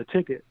whatever on the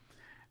ticket.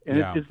 And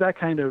it's that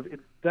kind of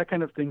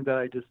thing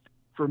that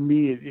for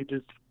me, it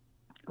just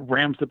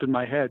ramps up in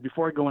my head.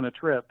 Before I go on a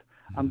trip,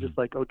 I'm just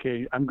like,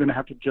 okay, I'm going to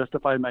have to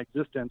justify my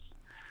existence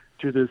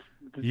to this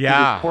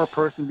poor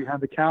person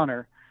behind the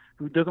counter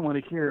who doesn't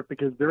want to hear it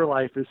because their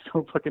life is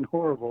so fucking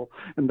horrible,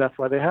 and that's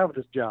why they have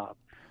this job.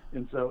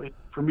 And so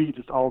for me, it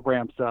just all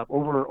ramps up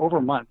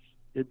over months.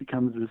 It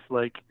becomes this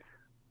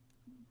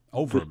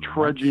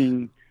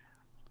trudging.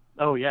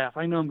 Oh yeah, if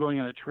I know I'm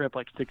going on a trip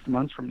 6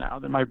 months from now,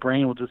 then my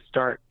brain will just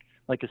start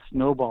like a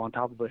snowball on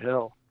top of a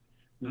hill,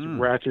 just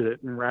ratchet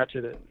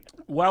it.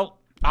 Well,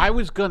 I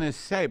was gonna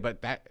say, but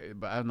I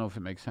don't know if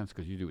it makes sense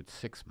because you do it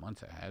 6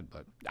 months ahead,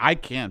 but I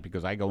can't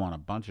because I go on a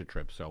bunch of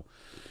trips. So,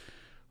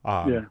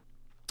 yeah.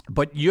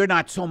 But you're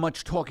not so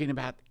much talking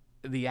about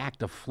the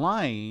act of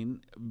flying,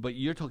 but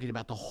you're talking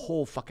about the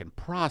whole fucking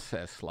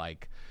process,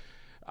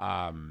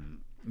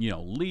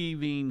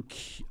 leaving,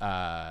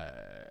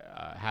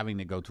 having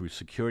to go through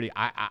security.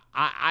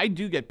 I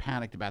do get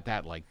panicked about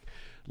that,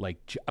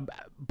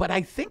 but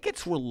I think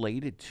it's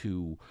related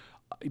to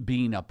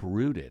being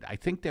uprooted. I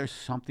think there's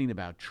something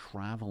about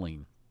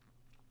traveling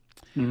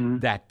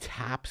that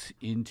taps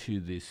into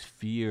this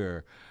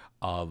fear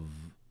of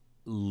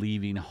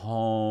leaving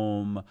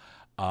home,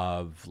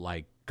 of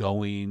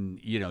going,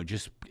 you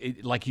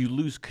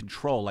lose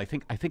control. I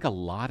think a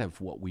lot of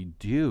what we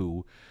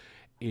do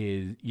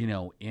is, in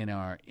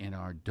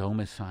our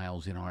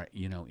domiciles, in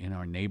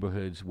our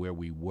neighborhoods where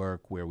we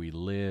work, where we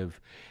live,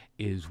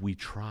 is we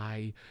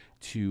try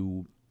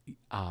to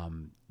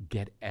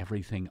get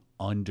everything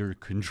under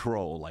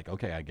control.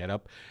 Okay, I get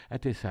up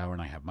at this hour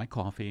and I have my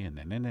coffee and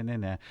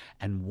then.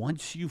 And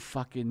once you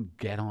fucking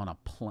get on a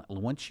plane,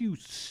 once you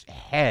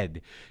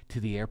head to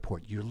the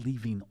airport, you're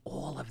leaving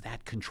all of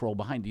that control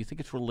behind. Do you think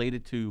it's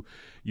related to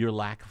your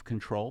lack of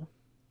control?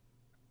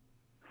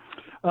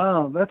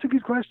 Oh, that's a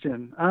good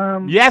question.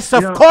 Yes,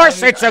 of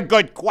course it's a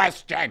good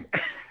question.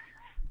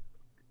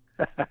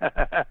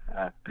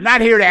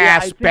 Not here to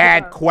ask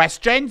bad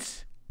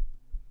questions.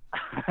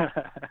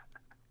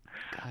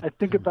 I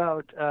think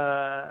about,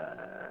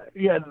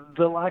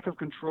 the lack of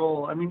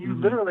control. I mean, you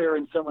literally are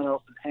in someone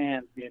else's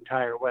hands the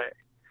entire way.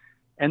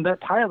 And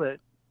that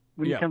pilot,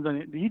 when he comes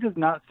on, he does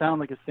not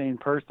sound like a sane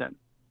person.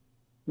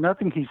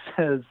 Nothing he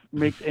says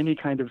makes any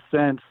kind of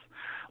sense.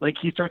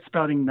 He starts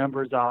spouting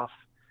numbers off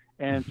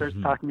and starts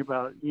talking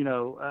about,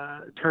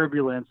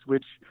 turbulence,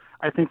 which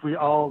I think we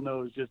all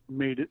know is just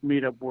made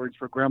up words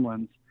for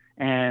gremlins.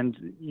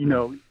 And,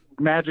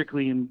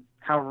 magically in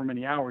however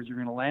many hours you're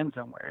going to land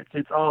somewhere.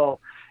 It all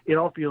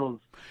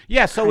feels.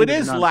 Yeah, so it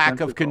is lack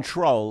of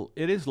control.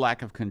 It is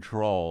lack of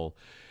control.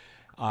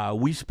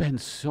 We spend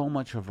so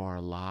much of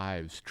our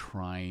lives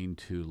trying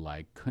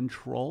to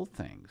control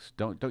things,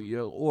 don't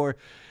you? Or,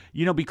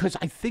 because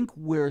I think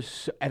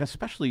and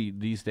especially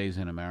these days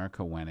in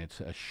America when it's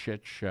a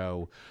shit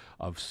show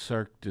of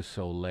Cirque du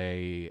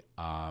Soleil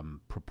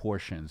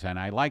proportions. And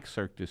I like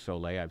Cirque du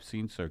Soleil. I've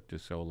seen Cirque du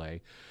Soleil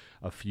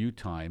a few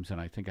times, and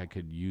I think I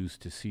could use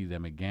to see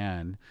them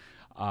again.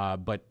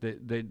 But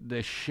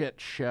the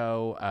shit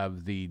show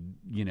of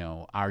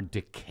our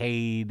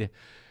decaying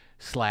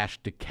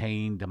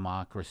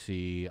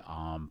democracy,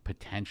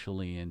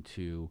 potentially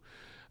into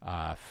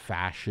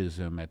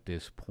fascism at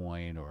this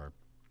point,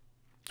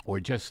 or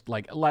just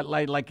like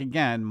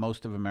again,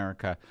 most of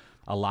America,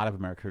 a lot of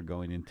America are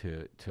going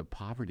into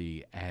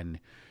poverty, and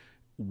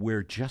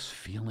we're just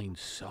feeling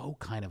so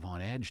kind of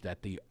on edge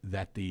that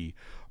the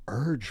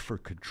urge for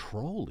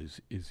control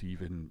is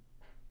even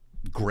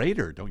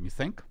greater, don't you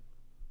think?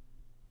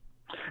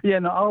 Yeah,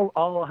 no,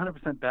 I'll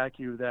 100% back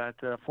you that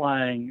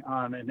flying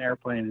on an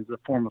airplane is a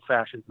form of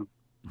fascism.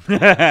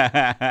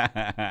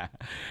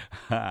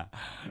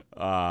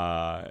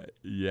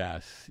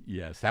 Yes.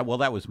 That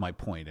was my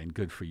point, and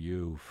good for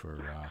you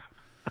for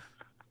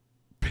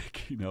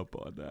picking up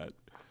on that.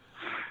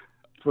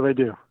 That's what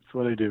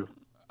I do.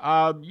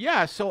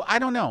 Yeah, so I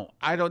don't know.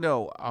 I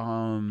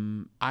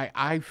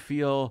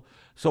feel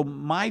so.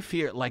 My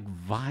fear,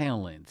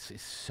 violence,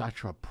 is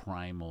such a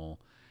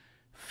primal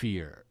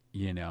fear,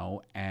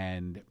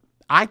 and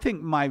I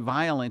think my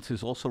violence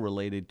is also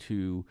related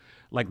to,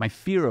 my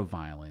fear of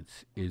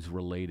violence is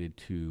related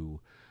to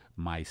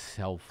my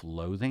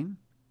self-loathing,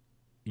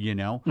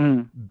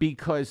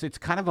 because it's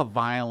kind of a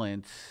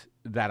violence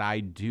that I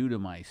do to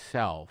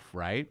myself,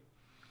 right?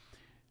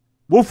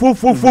 Woof,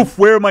 woof, woof, woof.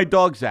 Where are my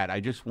dogs at?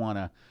 I just want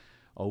to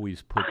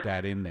always put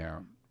that in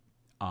there.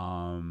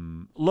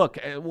 Look,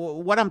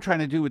 what I'm trying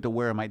to do with the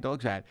Where Are My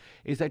Dogs At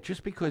is that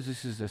just because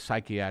this is a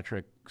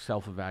psychiatric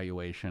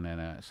self-evaluation and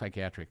a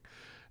psychiatric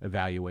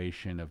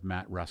evaluation of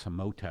Matt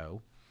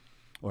Rasamoto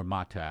or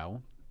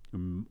Matau,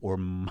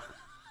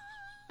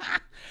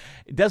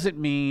 it doesn't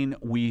mean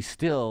we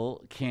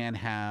still can't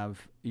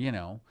have,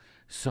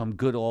 some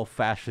good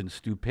old-fashioned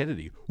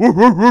stupidity.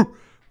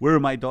 Where are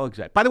my dogs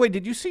at? By the way,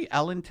 did you see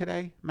Ellen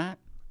today, Matt?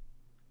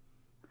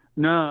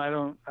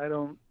 No, I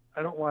don't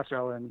watch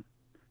Ellen.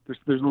 There's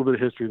a little bit of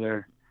history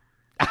there.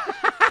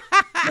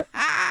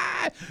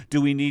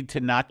 Do we need to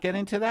not get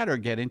into that or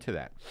get into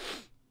that?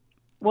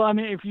 Well, I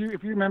mean, if you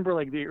remember,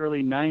 like the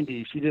early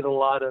 '90s, she did a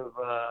lot of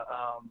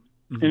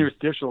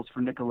interstitials for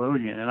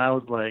Nickelodeon, and I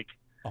was like,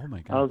 oh my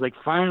God, I was like,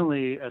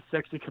 finally a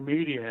sexy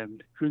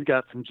comedian who's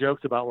got some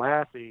jokes about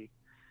Lassie.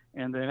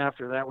 And then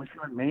after that, when she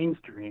went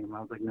mainstream, I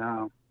was like,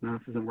 no,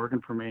 this isn't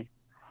working for me.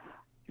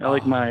 I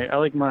like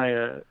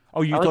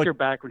her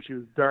back when she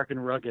was dark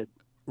and rugged.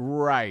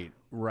 Right.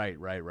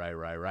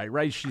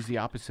 She's the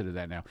opposite of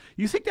that now.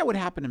 You think that would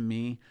happen to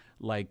me,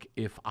 like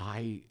if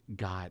I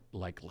got,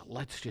 like,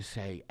 let's just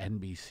say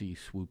NBC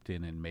swooped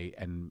in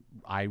and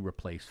I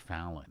replaced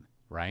Fallon,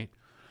 right?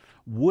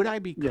 Would I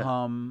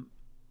become,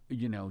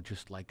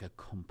 just like a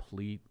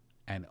complete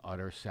and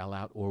utter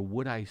sellout, or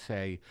would I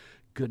say,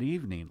 good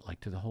evening, like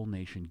to the whole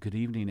nation, good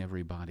evening,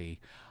 everybody,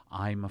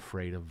 I'm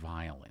afraid of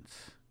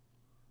violence?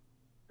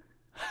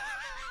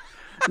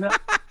 No.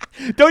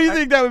 Don't you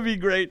think that would be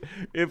great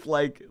if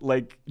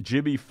like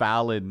Jimmy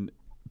Fallon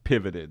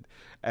pivoted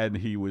and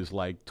he was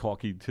like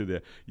talking to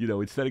the,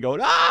 instead of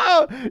going,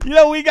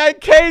 we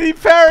got Katy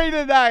Perry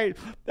tonight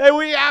and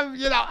we have,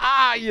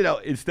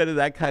 instead of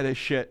that kind of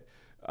shit,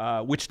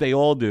 which they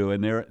all do,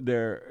 and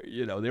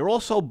they're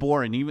all so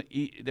boring.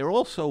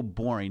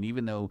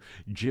 Even though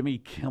Jimmy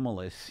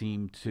Kimmel has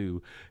seemed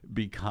to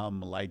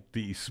become like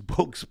the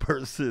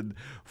spokesperson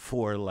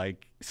for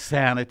like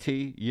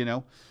sanity,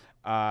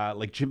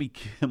 like Jimmy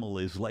Kimmel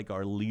is like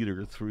our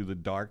leader through the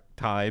dark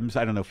times.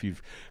 I don't know if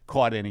you've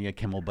caught any of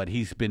Kimmel, but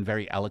he's been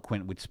very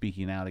eloquent with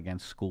speaking out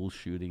against school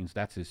shootings.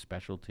 That's his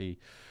specialty.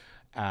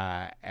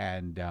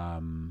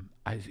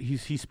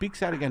 He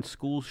speaks out against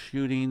school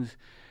shootings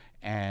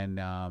and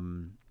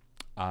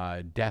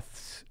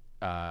deaths,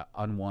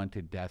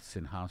 unwanted deaths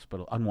in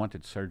hospital,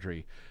 unwanted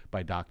surgery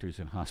by doctors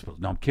in hospitals.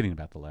 No, I'm kidding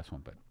about the last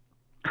one, but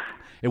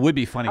it would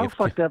be funny. How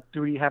fucked up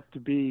do we have to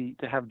be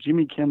to have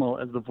Jimmy Kimmel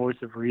as the voice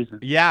of reason?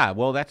 Yeah,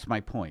 well, that's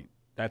my point.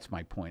 And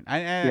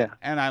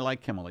I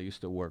like Kimmel. I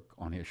used to work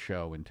on his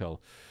show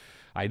until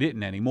I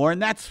didn't anymore, and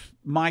that's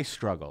my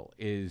struggle.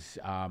 Is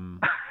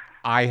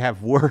I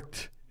have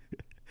worked.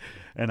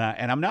 And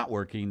I'm not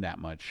working that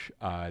much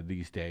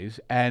these days,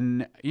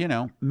 and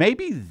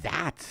maybe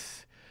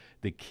that's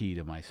the key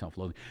to my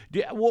self-loathing.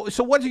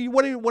 So what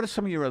are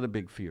some of your other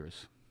big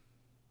fears?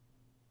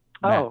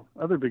 Matt?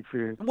 Other big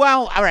fears.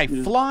 Well, all right,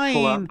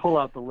 flying. Pull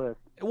out the list.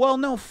 Well,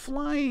 no,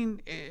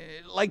 flying.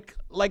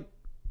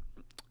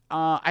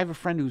 I have a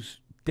friend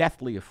who's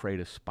deathly afraid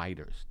of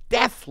spiders.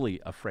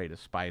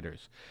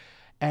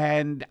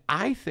 And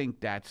I think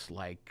that's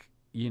like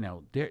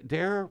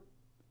they're.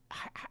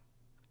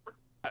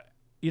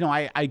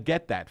 I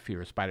get that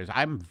fear of spiders.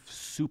 I'm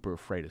super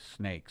afraid of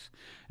snakes.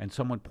 And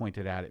someone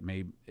pointed out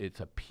it's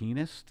a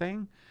penis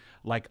thing.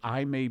 Like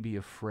I may be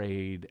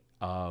afraid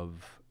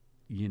of,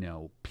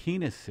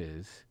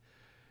 penises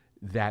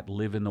that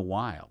live in the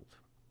wild.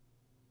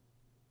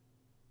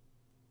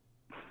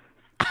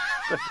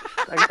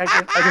 I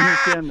can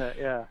understand that,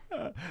 yeah.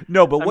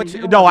 No, but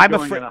I'm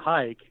afraid. On a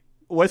hike.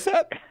 What's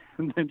that?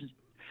 And then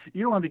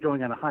you don't want to be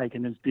going on a hike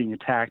and just being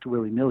attacked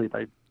willy-nilly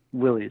by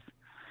willies.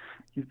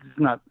 It's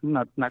not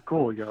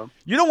cool, yo.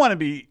 You don't want to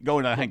be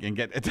going on a hike and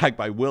get attacked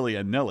by Willie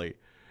and Nilly.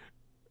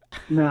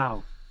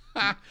 No.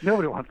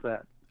 Nobody wants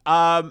that.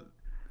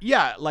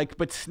 Yeah,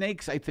 but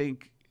snakes, I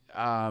think,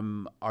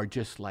 are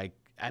just like,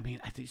 I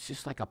think it's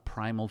just like a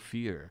primal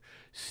fear,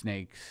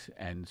 snakes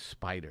and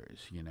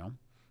spiders,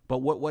 But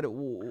what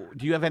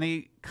do you have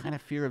any kind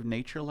of fear of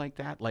nature like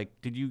that? Like,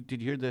 did you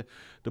hear the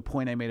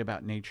point I made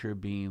about nature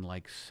being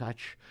like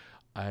such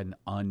an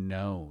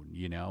unknown,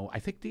 I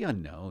think the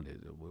unknown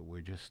is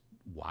we're just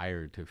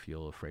wired to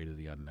feel afraid of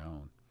the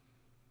unknown.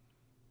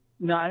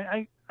 No,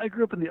 I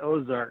grew up in the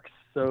Ozarks,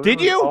 so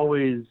did you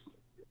always?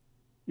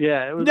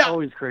 Yeah, it was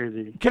always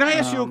crazy. Can I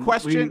ask you a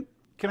question?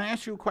 Can I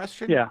ask you a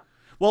question? Yeah.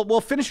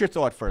 Well, finish your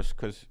thought first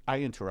because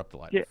I interrupt a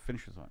lot. Yeah.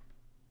 Finish your thought.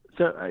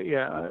 So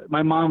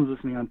my mom's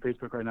listening on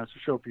Facebook right now, so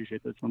she'll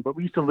appreciate this one. But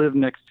we used to live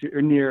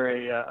near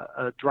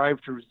a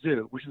drive-through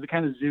zoo, which is the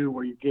kind of zoo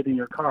where you get in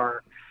your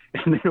car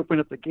and they open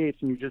up the gates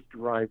and you just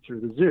drive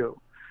through the zoo,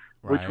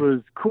 which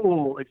was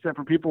cool, except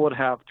for people would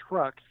have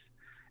trucks.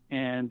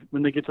 And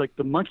when they get to like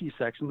the monkey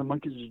section, the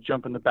monkeys would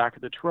jump in the back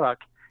of the truck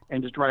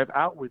and just drive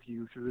out with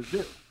you through the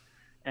zoo.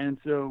 And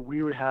so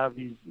we would have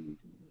these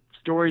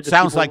stories.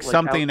 Sounds like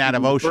something out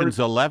of Ocean's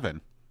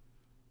 11.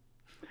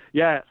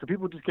 Yeah, so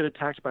people just get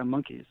attacked by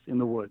monkeys in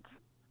the woods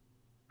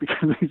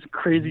because these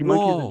crazy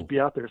monkeys would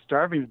be out there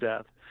starving to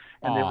death,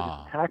 and they would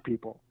just attack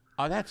people.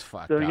 Oh, that's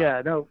fucked up.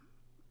 Yeah, no.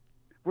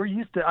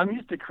 I'm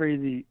used to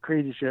crazy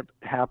shit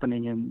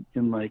happening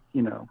in like,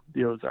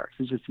 the Ozarks.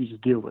 It's just, you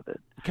just deal with it.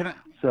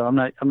 So I'm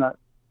not,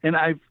 and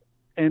I've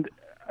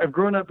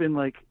grown up in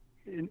like,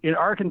 in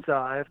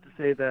Arkansas. I have to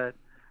say that,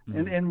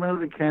 and when I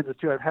was in Kansas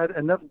too, I've had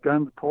enough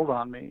guns pulled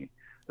on me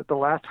that the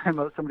last time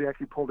somebody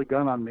actually pulled a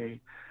gun on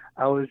me,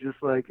 I was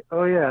just like,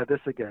 oh yeah,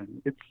 this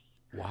again. It's,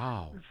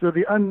 wow. So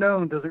the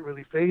unknown doesn't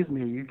really faze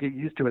me. You get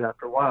used to it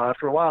after a while.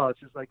 After a while, it's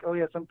just like, oh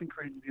yeah, something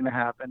crazy is going to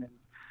happen.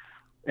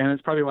 And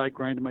it's probably why I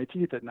grind my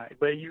teeth at night.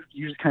 But you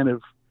just kind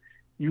of,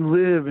 you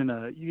live in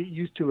you get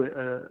used to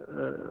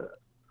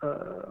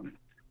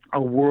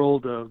a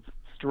world of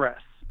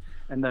stress,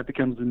 and that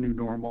becomes the new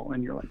normal.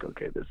 And you're like,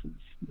 okay, this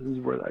is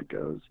where that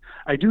goes.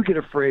 I do get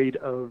afraid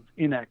of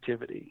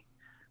inactivity.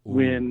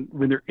 When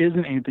there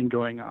isn't anything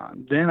going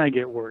on, then I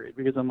get worried,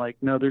 because I'm like,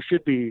 no, there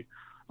should be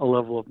a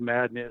level of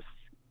madness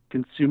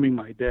consuming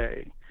my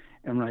day,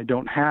 and when I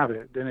don't have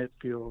it, then it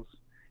feels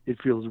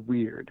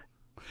weird.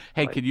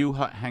 Hey, could you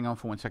hang on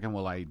for 1 second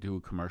while I do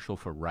a commercial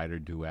for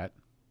WriterDuet?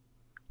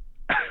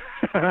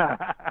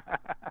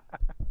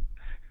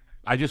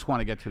 I just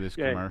want to get to this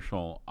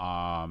commercial.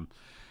 So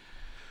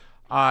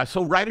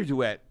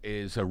WriterDuet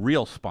is a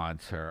real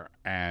sponsor,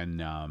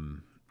 and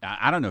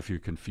I don't know if you're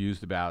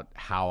confused about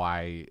how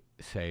I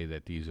say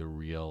that these are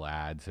real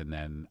ads, and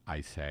then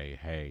I say,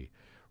 hey,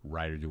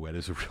 WriterDuet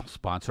is a real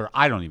sponsor.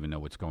 I don't even know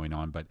what's going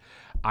on, but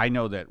I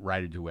know that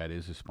WriterDuet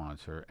is a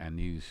sponsor, and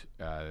these,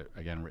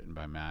 again, written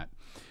by Matt.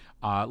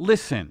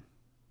 Listen,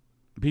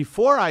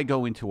 before I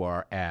go into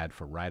our ad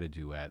for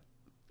WriterDuet,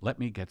 let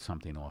me get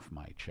something off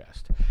my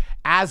chest.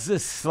 As a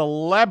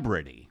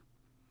celebrity,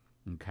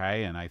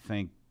 okay, and I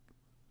think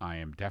I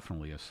am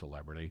definitely a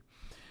celebrity,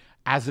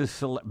 as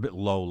a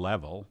low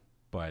level,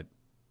 but,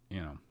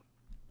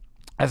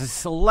 as a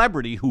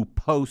celebrity who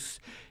posts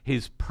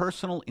his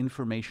personal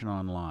information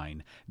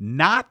online,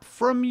 not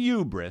from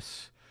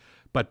hubris,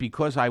 but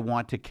because I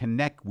want to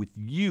connect with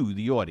you,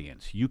 the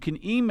audience. You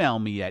can email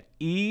me at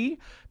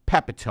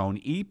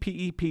Pepitone,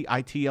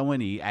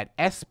 EPEPITONE, at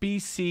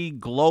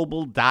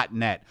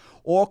sbcglobal.net,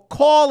 or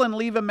call and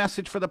leave a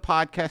message for the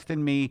podcast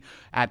and me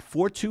at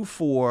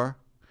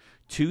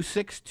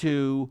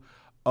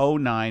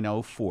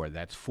 424-262-0904.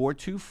 That's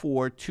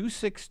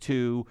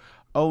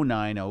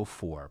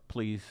 424-262-0904.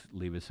 Please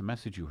leave us a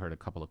message. You heard a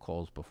couple of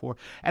calls before.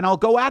 And I'll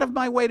go out of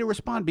my way to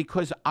respond,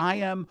 because I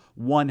am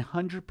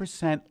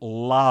 100%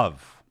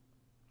 love.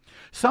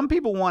 Some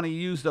people want to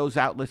use those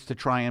outlets to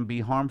try and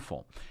be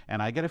harmful,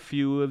 and I get a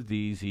few of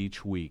these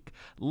each week.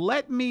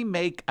 Let me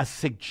make a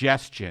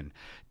suggestion.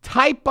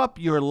 Type up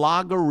your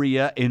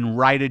logorrhea in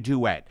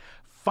WriterDuet.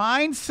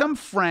 Find some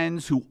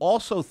friends who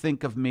also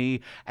think of me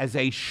as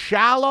a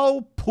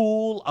shallow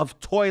pool of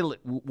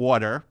toilet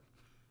water,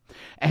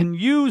 and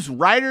use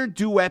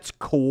WriterDuet's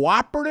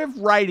cooperative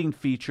writing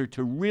feature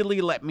to really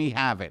let me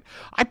have it.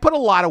 I put a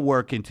lot of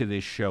work into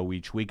this show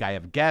each week. I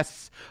have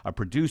guests, a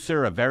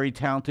producer, a very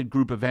talented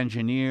group of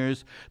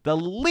engineers. The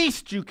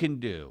least you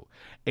can do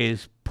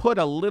is put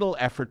a little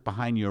effort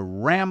behind your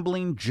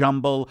rambling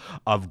jumble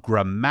of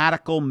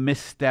grammatical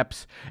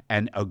missteps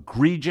and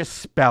egregious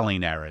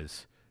spelling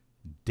errors.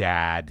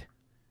 Dad.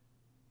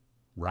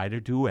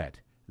 WriterDuet.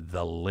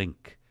 The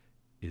link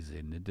is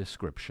in the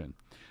description.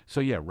 So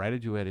yeah,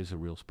 WriterDuet is a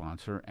real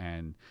sponsor,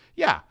 and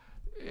yeah,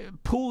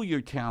 pool your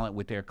talent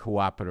with their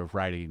cooperative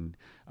writing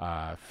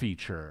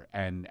feature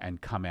and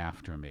come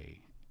after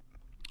me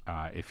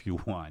if you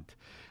want.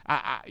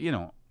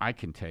 I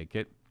can take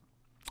it.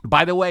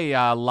 By the way,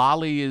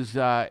 Lolli is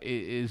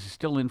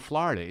still in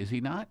Florida, is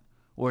he not,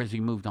 or has he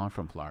moved on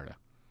from Florida?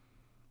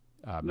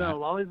 No,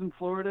 Lolli's in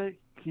Florida.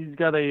 He's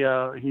got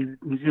he's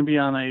going to be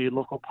on a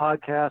local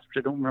podcast, which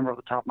I don't remember off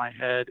the top of my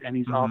head, and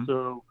he's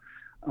also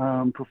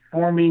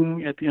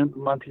performing at the end of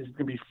the month. He's going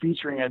to be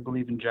featuring, I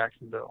believe, in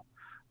Jacksonville.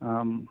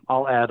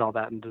 I'll add all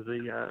that into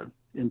the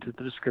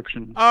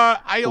description.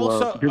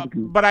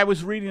 But I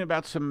was reading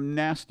about some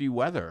nasty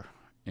weather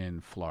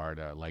in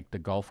Florida. Like the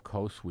Gulf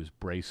Coast was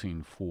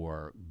bracing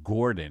for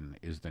Gordon,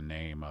 is the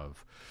name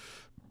of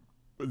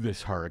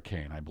this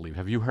hurricane, I believe.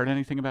 Have you heard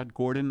anything about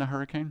Gordon, the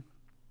hurricane?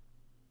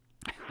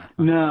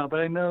 No, but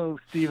I know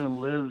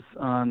Stephen lives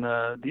on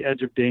the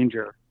edge of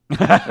danger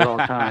at all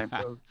times.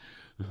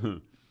 So.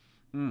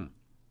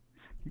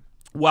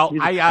 Well,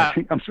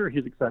 I'm sure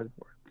he's excited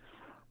for it.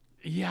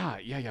 Yeah.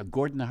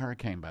 Gordon the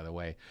Hurricane, by the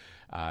way,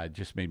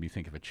 just made me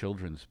think of a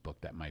children's book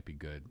that might be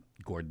good.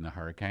 Gordon the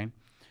Hurricane,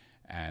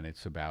 and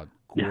it's about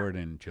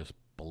Gordon just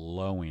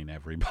blowing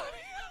everybody.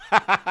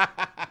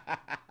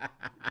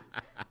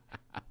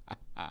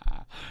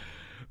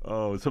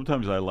 Oh,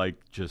 sometimes I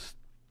like just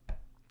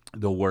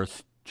the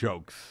worst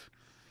jokes,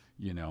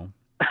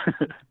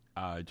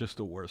 just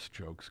the worst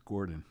jokes,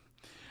 Gordon.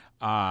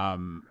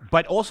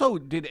 But also,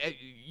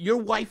 your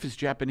wife is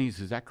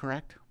Japanese? Is that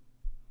correct?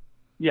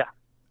 Yeah.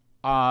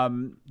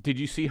 Did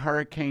you see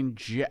Hurricane?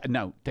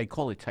 No, they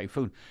call it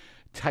typhoon.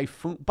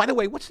 Typhoon. By the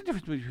way, what's the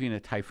difference between a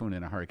typhoon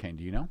and a hurricane?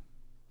 Do you know?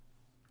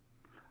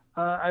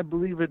 I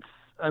believe it's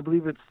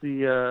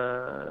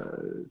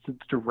the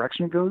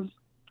direction it goes.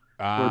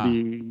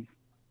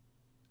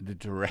 The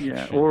direction.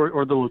 Yeah,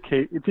 or the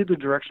location. It's either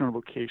direction or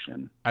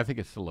location. I think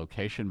it's the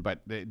location.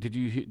 But did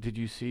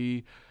you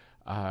see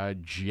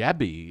Typhoon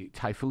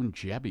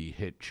Jebi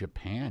hit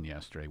Japan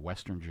yesterday,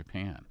 Western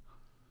Japan?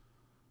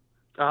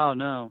 Oh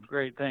no,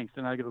 great, thanks.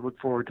 And I got to look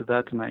forward to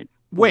that tonight.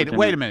 Wait a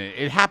minute.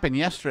 It happened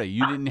yesterday.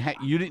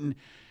 You didn't.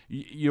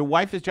 Your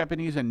wife is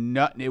Japanese, and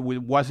it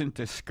wasn't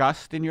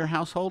discussed in your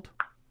household.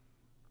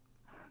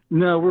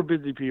 No, we're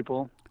busy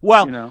people.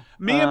 Well, you know,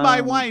 me and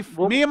my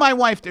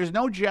wife, there's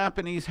no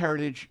Japanese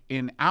heritage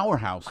in our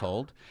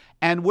household,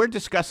 and we're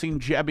discussing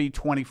Jebi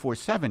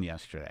 24/7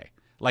 yesterday.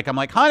 Like, I'm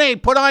like, honey,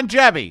 put on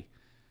Jebi.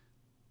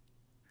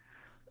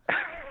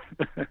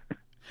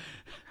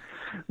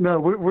 No,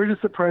 we're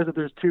just surprised that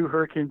there's 2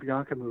 Hurricane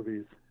Bianca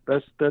movies.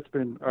 That's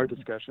been our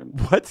discussion.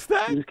 What's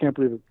that? We just can't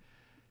believe it.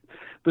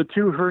 The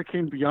 2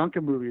 Hurricane Bianca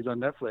movies on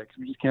Netflix.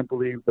 We just can't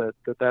believe that's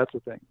a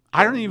thing.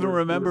 I don't even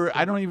remember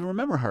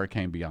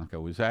Hurricane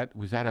Bianca. Was that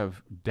a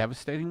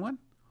devastating one?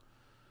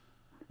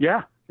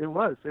 Yeah, it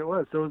was. So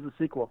was the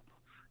sequel.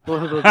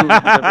 Both of those movies were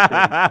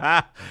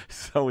devastating.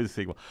 So is the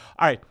sequel.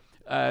 All right.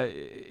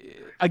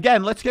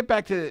 Again, let's get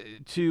back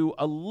to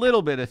a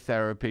little bit of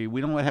therapy.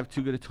 We don't have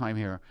too good a time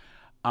here.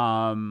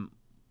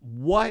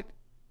 What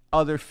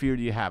other fear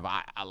do you have?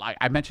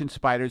 I mentioned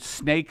spiders.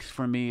 Snakes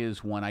for me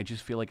is one. I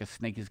just feel like a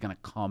snake is going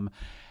to come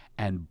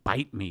and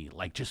bite me.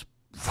 Like, just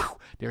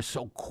they're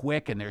so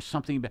quick, and there's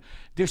something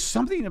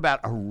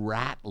about a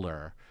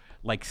rattler,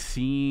 like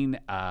seeing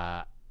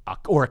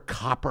or a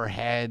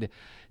copperhead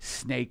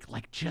snake,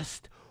 like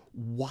just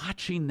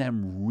watching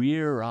them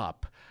rear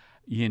up.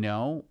 You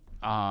know,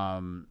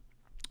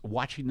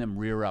 watching them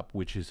rear up,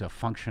 which is a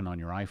function on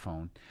your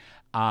iPhone.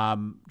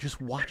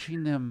 Just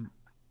watching them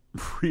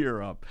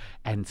rear up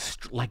and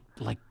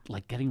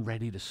like getting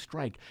ready to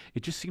strike.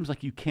 It just seems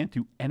like you can't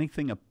do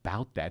anything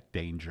about that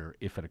danger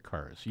if it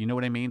occurs. You know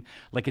what I mean?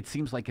 Like, it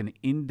seems like an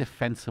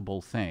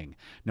indefensible thing,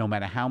 no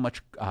matter how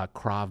much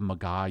Krav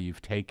Maga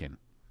you've taken.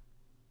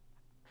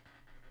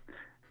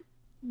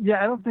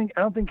 Yeah, I don't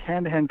think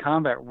hand-to-hand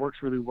combat works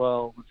really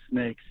well with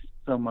snakes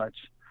so much.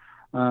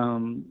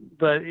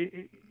 But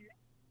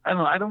I don't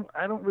know.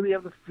 I don't really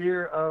have the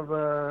fear of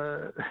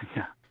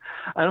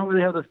I don't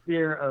really have the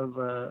fear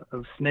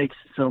of snakes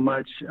so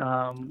much,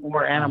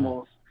 or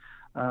animals.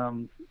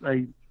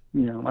 My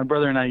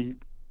brother and I,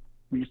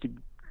 we used to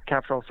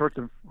capture all sorts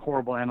of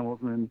horrible animals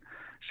and then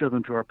show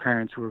them to our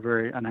parents, who were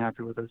very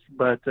unhappy with us.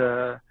 But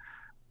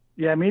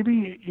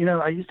maybe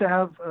I used to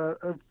have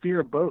a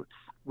fear of boats,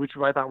 which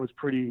I thought was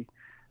pretty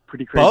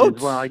crazy boats?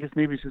 as well. I guess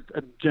maybe it's just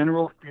a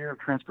general fear of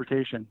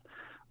transportation.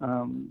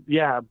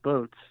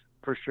 Boats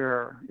for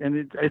sure.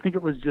 And I think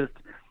it was just,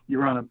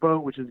 you're on a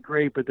boat, which is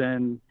great, but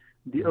then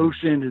the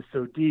ocean is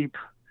so deep.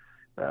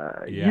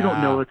 You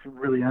don't know what's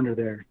really under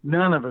there.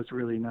 None of us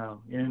really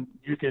know. And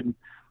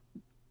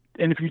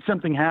if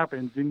something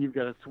happens, then you've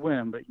got to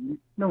swim, but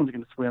no one's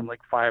going to swim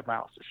like 5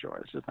 miles to shore.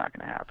 It's just not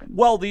going to happen.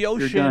 Well, the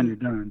ocean, you're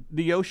done.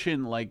 The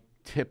ocean, like,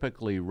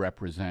 typically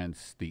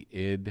represents the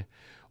id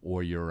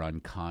or your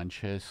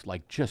unconscious.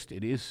 Like, just,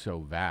 it is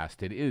so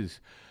vast. It is.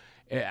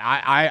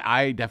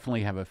 I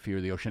definitely have a fear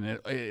of the ocean.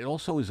 It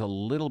also is a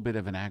little bit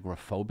of an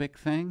agoraphobic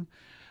thing.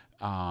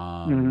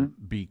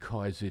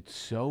 Because it's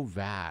so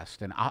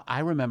vast. And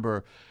I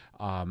remember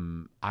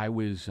I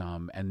was,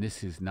 and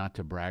this is not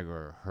to brag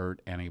or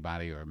hurt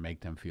anybody or make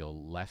them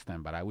feel less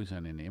than, but I was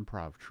in an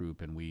improv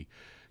troupe, and we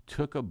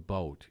took a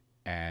boat,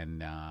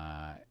 and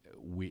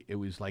it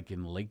was like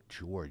in Lake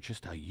George,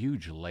 just a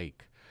huge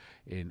lake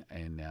in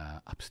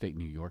upstate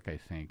New York, I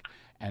think.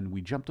 And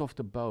we jumped off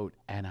the boat,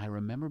 and I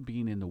remember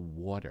being in the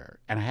water,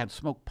 and I had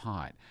smoked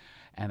pot,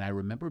 and I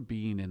remember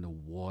being in the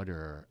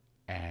water,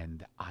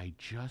 and I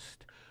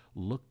just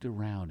looked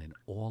around, and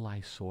all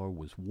I saw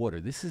was water.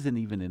 This isn't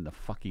even in the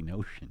fucking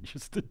ocean,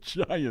 just a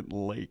giant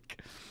lake.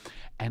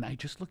 And I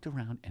just looked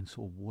around and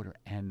saw water,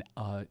 and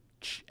a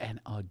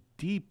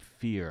deep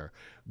fear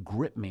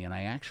gripped me, and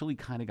I actually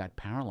kind of got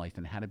paralyzed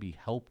and had to be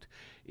helped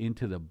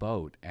into the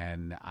boat.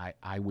 And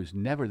I was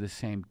never the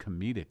same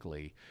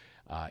comedically,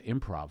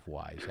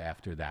 improv-wise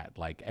after that.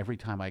 Like, every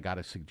time I got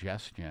a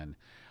suggestion,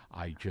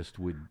 I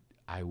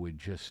would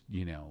just,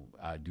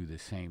 do the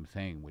same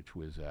thing, which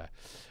was,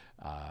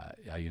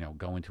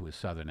 go into a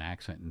Southern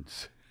accent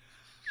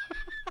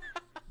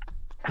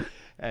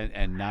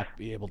and not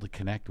be able to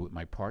connect with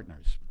my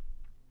partners.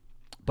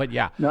 But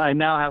yeah. No, I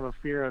now have a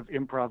fear of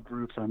improv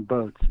groups on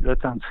boats.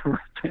 That sounds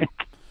horrific.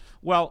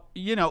 Well,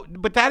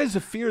 but that is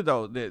a fear,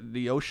 though.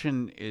 The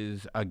ocean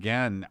is,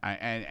 again,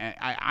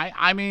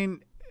 I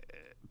mean,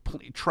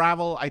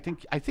 travel. I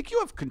think you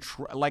have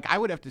control. Like, I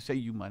would have to say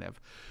you might have.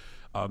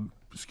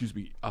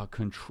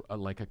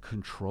 Like a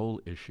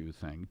control issue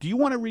thing. Do you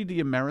want to read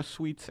the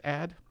AmeriSuites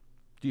ad?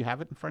 Do you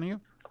have it in front of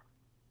you?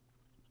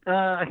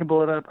 I can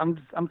pull it up.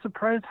 I'm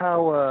surprised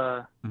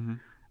how.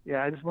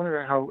 Yeah, I just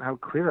wonder how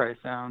clear I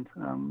sound.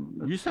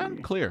 You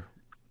sound clear.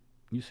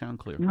 You sound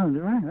clear. No,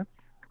 do I? That's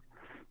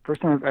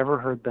first time I've ever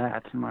heard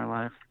that in my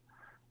life.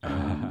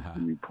 Let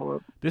me pull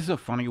up. This is a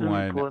funny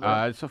one.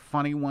 It's a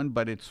funny one,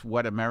 but it's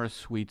what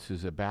AmeriSuites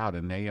is about,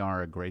 and they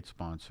are a great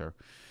sponsor.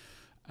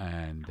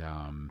 And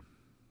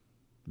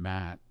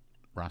Matt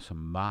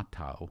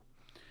Rasamoto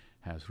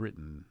has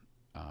written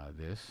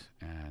this,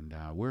 and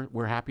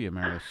we're happy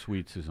Ameris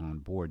Suites is on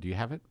board. Do you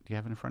have it? Do you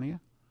have it in front of you?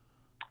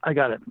 I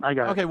got it.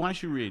 Okay, why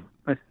don't you read?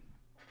 All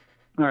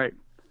right.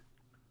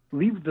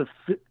 Leave the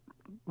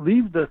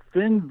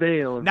thin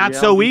veil of Not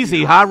so reality easy,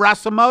 behind. huh,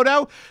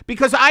 Rasamoto?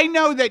 Because I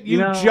know that you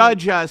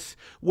judge us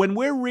when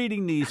we're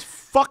reading these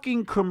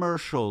fucking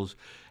commercials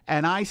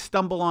and I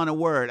stumble on a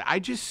word. I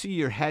just see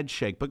your head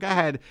shake. But go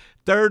ahead.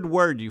 Third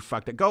word, you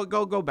fucked it. Go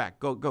back.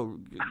 Go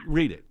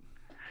read it.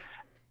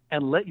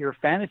 And let your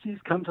fantasies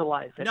come to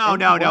life.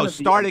 No.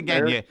 Start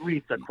again. Yeah.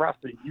 Streets across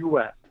the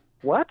U.S.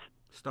 What?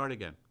 Start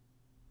again.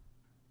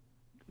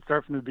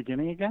 Start from the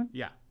beginning again?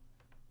 Yeah.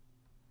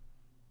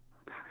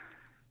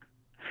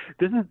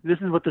 This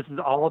is what this is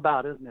all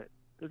about, isn't it?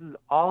 This is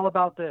all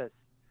about this.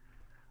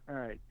 All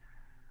right.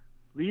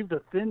 Leave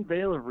the thin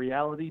veil of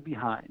reality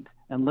behind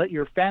and let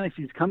your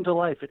fantasies come to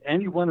life at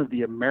any one of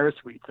the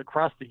AmeriSuites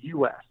across the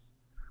U.S.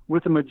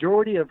 With the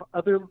majority of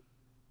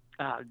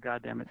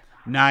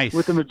Nice.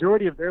 With the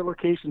majority of their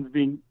locations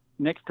being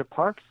next to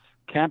parks,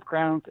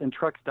 campgrounds, and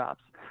truck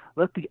stops,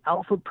 let the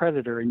alpha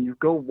predator in you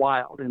go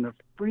wild in the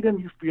freedom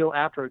you feel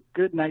after a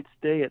good night's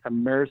stay at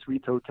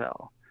AmeriSuites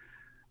Hotel.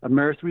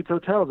 AmeriSuites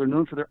hotels are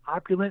known for their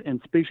opulent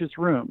and spacious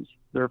rooms.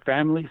 Their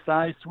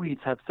family-sized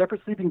suites have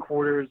separate sleeping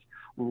quarters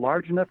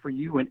large enough for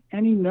you and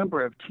any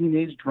number of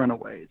teenaged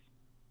runaways.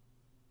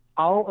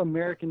 All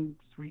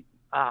AmeriSuites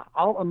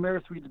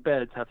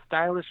beds have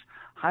stylish,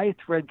 high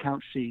thread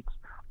count sheets,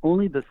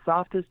 only the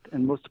softest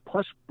and most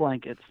plush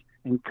blankets,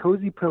 and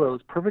cozy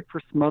pillows perfect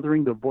for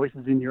smothering the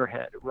voices in your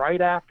head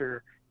right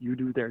after you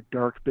do their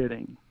dark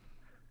bidding.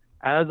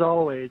 As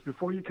always,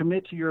 before you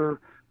commit to your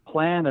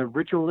plan of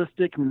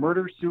ritualistic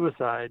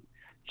murder-suicide,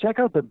 check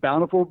out the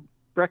bountiful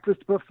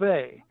breakfast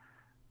buffet,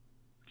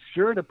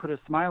 sure to put a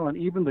smile on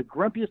even the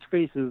grumpiest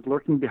faces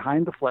lurking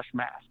behind the flesh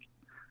mask.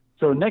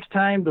 So next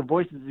time the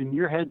voices in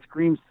your head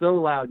scream so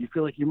loud you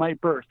feel like you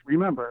might burst,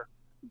 remember,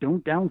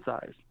 don't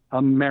downsize,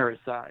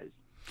 Amerisize.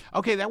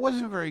 Okay, that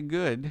wasn't very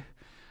good.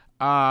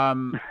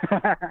 And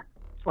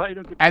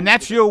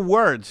that's your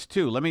words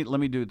too. Let me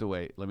do it the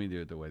way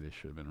this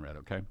should have been read.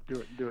 Okay.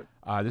 Do it.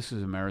 This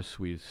is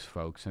AmeriSuites,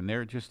 folks, and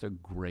they're just a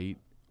great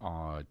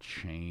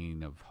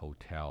chain of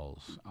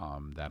hotels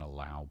that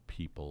allow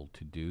people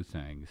to do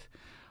things,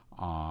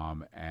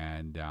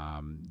 and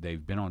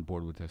they've been on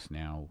board with us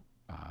now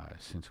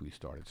since we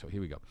started. So here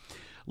we go.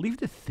 Leave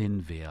the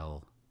thin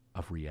veil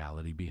of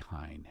reality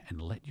behind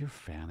and let your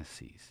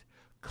fantasies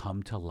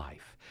come to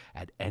life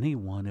at any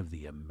one of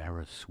the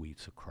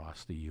AmeriSuites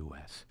across the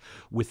U.S.,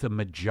 with the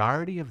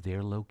majority of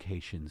their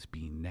locations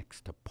being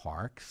next to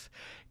parks,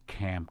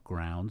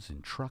 campgrounds,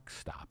 and truck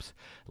stops.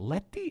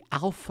 Let the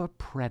alpha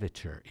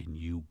predator in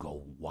you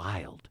go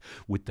wild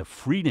with the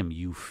freedom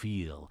you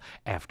feel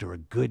after a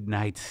good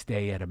night's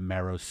stay at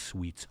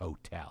AmeriSuites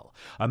Hotel.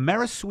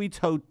 AmeriSuites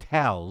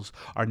hotels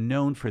are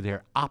known for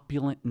their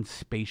opulent and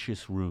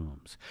spacious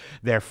rooms.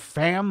 Their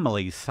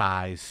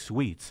family-sized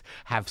suites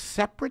have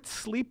separate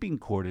sleeping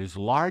quarters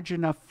large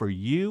enough for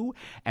you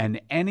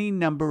and any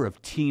number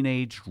of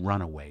teenage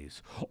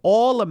runaways.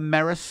 All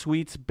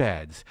AmeriSuites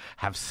beds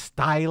have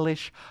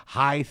stylish,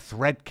 high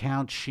thread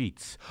count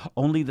sheets,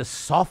 only the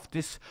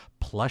softest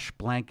plush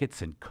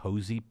blankets and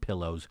cozy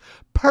pillows,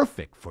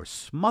 perfect for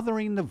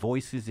smothering the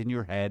voices in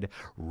your head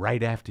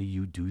right after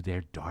you do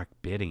their dark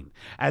bidding.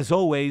 As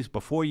always,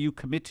 before you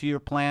commit to your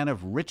plan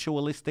of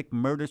ritualistic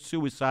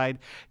murder-suicide,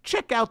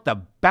 check out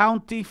the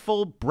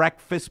bountiful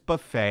breakfast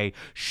buffet,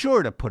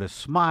 sure to put a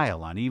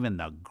smile on even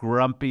the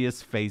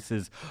grumpiest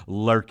faces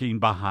lurking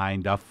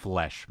behind a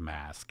flesh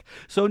mask.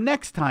 So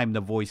next time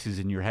the voices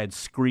in your head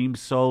scream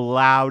so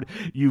loud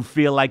you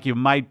feel like you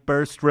might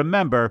burst,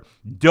 remember,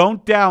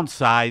 don't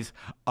downsize,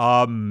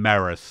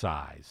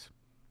 Amerisize.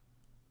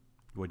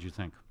 What'd you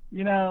think?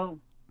 You know,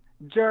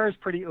 jar's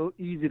pretty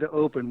easy to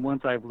open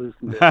once I've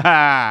loosened it.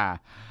 All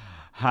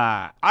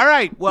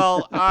right.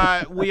 Well,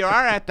 we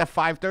are at the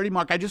 5:30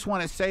 mark. I just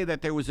want to say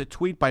that there was a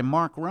tweet by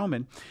Mark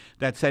Roman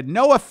that said,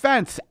 "No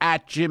offense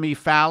at Jimmy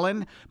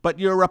Fallon, but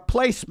your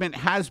replacement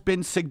has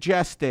been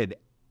suggested."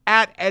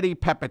 At Eddie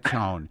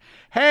Pepitone.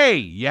 Hey,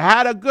 you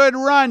had a good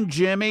run,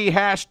 Jimmy.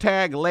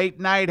 Hashtag late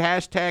night,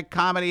 hashtag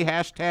comedy,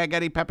 hashtag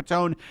Eddie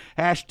Pepitone,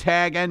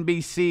 hashtag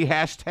NBC,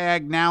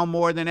 hashtag now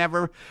more than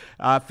ever.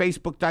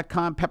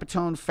 Facebook.com,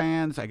 Pepitone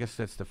fans. I guess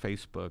that's the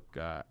Facebook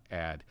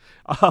ad.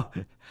 Oh,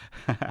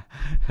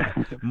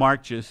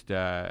 Mark just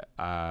DM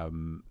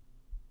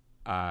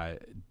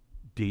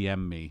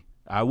me,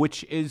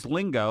 which is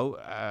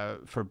lingo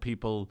for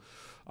people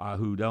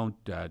who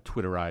don't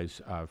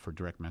Twitterize for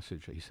direct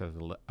message. He says,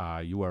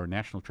 you are a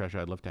national treasure.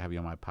 I'd love to have you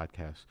on my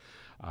podcast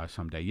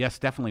someday. Yes,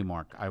 definitely,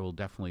 Mark. I will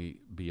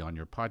definitely be on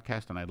your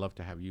podcast, and I'd love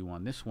to have you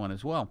on this one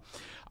as well.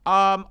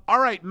 All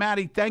right,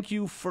 Maddie, thank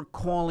you for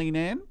calling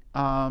in.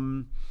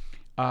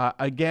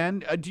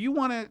 Again, do you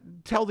want to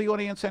tell the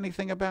audience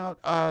anything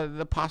about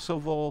the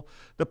possible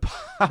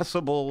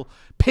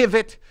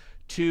pivot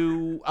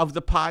of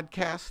the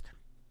podcast?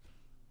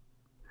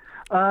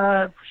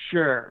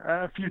 Sure.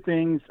 A few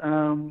things.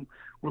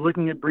 We're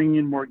looking at bringing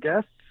in more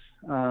guests,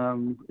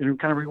 and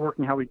kind of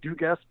reworking how we do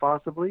guests,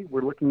 possibly.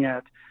 We're looking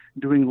at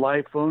doing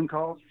live phone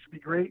calls, which would be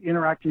great,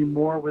 interacting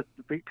more with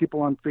the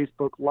people on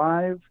Facebook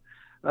Live.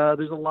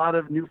 There's a lot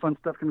of new fun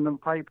stuff coming down the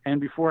pipe.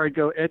 And before I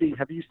go, Eddie,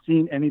 have you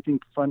seen anything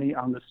funny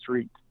on the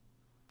street?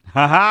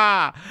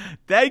 Ha!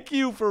 Thank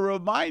you for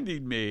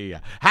reminding me.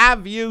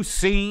 Have you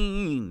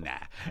seen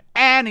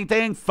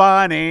anything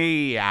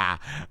funny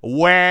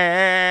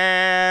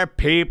where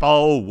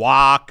people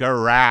walk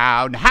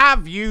around?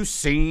 Have you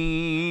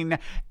seen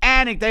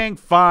anything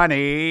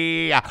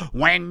funny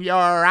when you're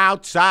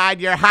outside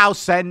your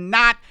house and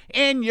not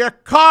in your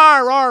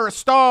car or a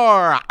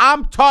store?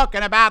 I'm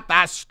talking about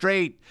the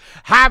street.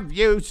 Have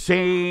you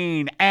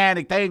seen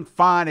anything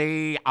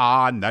funny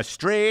on the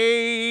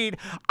street?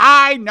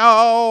 I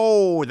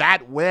know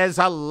that there's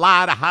a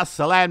lot of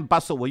hustle and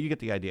bustle. Well, you get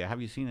the idea. Have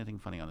you seen anything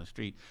funny on the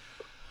street?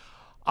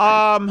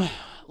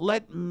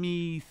 Let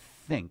me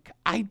think.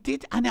 I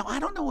did. Now, I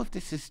don't know if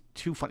this is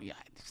too funny.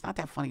 It's not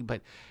that funny,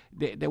 but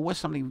there was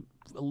something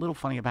a little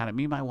funny about it.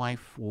 Me and my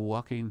wife were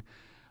walking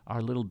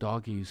our little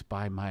doggies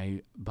by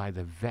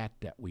the vet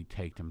that we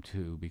take them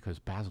to because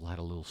Basil had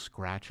a little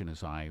scratch in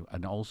his eye,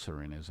 an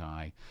ulcer in his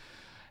eye,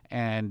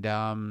 and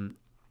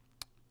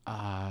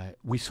I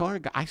saw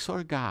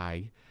a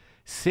guy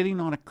sitting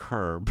on a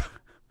curb,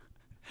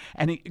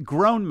 and a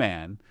grown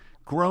man,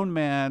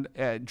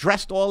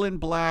 dressed all in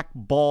black,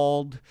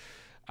 bald,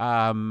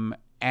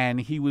 and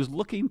he was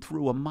looking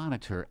through a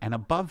monitor, and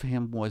above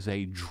him was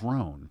a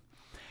drone.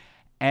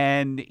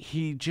 And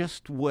he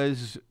just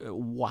was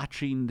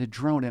watching the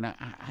drone. And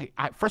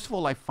I first of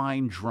all, I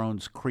find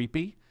drones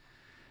creepy.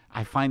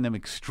 I find them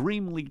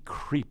extremely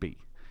creepy,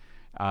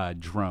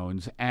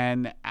 drones.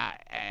 And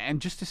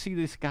just to see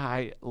this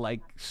guy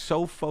like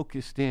so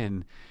focused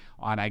in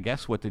on, I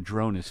guess, what the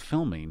drone is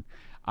filming.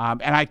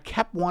 And I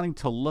kept wanting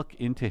to look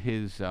into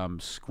his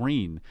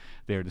screen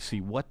there to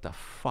see what the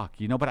fuck,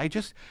 but I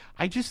just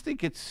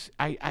think it's,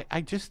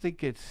 I just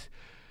think it's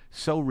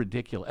so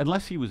ridiculous.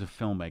 Unless he was a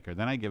filmmaker,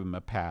 then I give him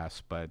a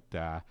pass. But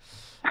that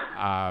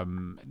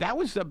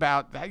was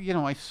about that.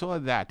 I saw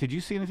that. Did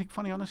you see anything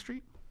funny on the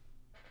street?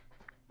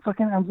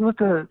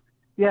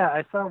 Yeah,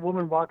 I saw a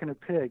woman walking a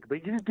pig,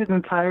 but you just did an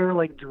entire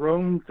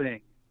drone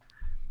thing.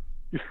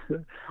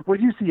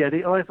 What did you see,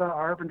 Eddie? Oh, I saw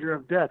Harbinger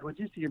of Death. What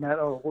did you see, Matt?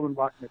 Oh, a woman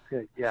walking a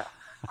pig. Yeah,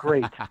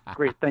 great,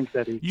 great. Thanks,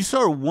 Eddie. You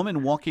saw a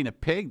woman walking a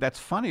pig? That's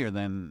funnier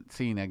than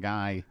seeing a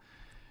guy,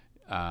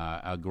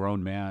 a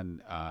grown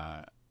man,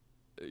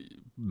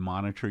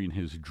 monitoring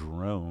his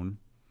drone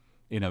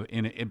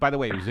by the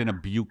way, it was in a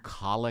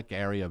bucolic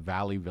area,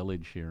 Valley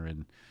Village here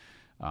in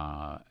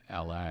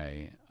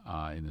L.A.,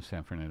 in the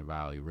San Fernando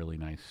Valley. Really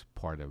nice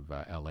part of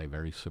L.A.,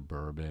 very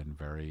suburban,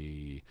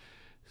 very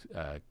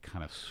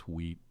kind of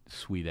sweet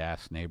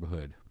ass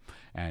neighborhood.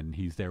 And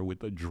he's there with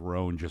the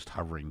drone just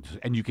hovering,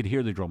 and you could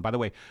hear the drone. By the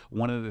way,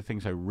 one of the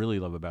things I really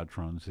love about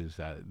drones is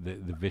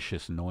the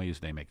vicious noise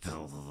they make.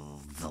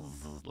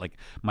 Like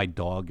my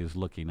dog is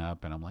looking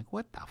up, and I'm like,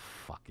 "What the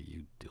fuck are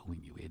you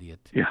doing, you idiot?"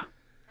 Yeah.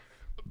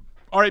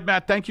 All right,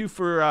 Matt. Thank you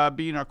for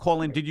being our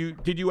call-in. Did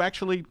you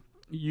actually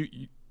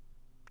you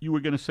were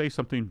going to say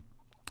something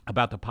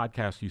about the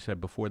podcast? You said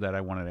before that.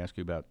 I wanted to ask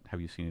you about, have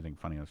you seen anything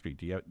funny on the street?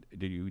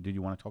 Did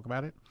you want to talk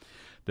about it?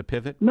 The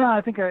pivot? No, I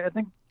think I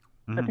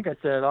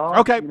said it all.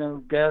 Okay.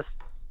 Guests,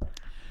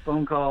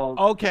 phone calls.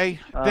 Okay.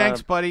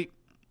 Thanks, buddy.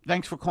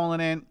 Thanks for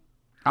calling in.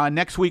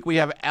 Next week we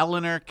have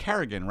Eleanor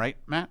Kerrigan, right,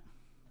 Matt?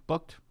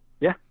 Booked?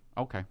 Yeah.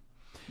 Okay.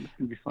 It's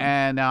gonna be fun.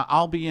 And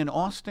I'll be in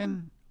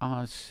Austin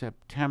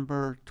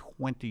September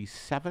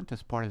 27th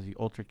as part of the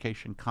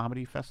Altercation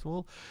Comedy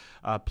Festival.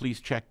 Please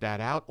check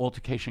that out.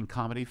 Altercation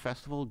Comedy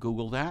Festival.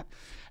 Google that.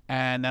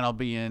 And then I'll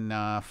be in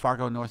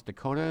Fargo, North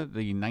Dakota,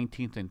 the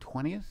 19th and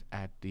 20th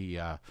at the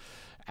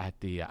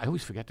I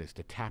always forget this,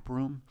 the Tap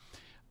Room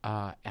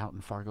out in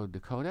Fargo,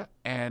 Dakota.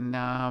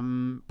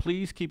 And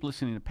please keep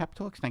listening to Pep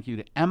Talks. Thank you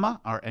to Emma,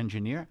 our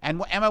engineer.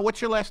 And Emma,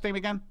 what's your last name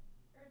again?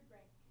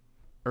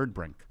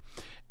 Erdbrink.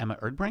 Emma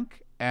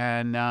Erdbrink.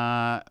 And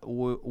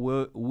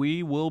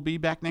we will be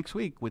back next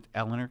week with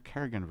Eleanor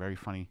Kerrigan, a very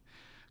funny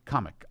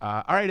comic.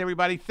 All right,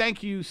 everybody.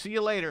 Thank you. See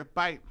you later.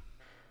 Bye.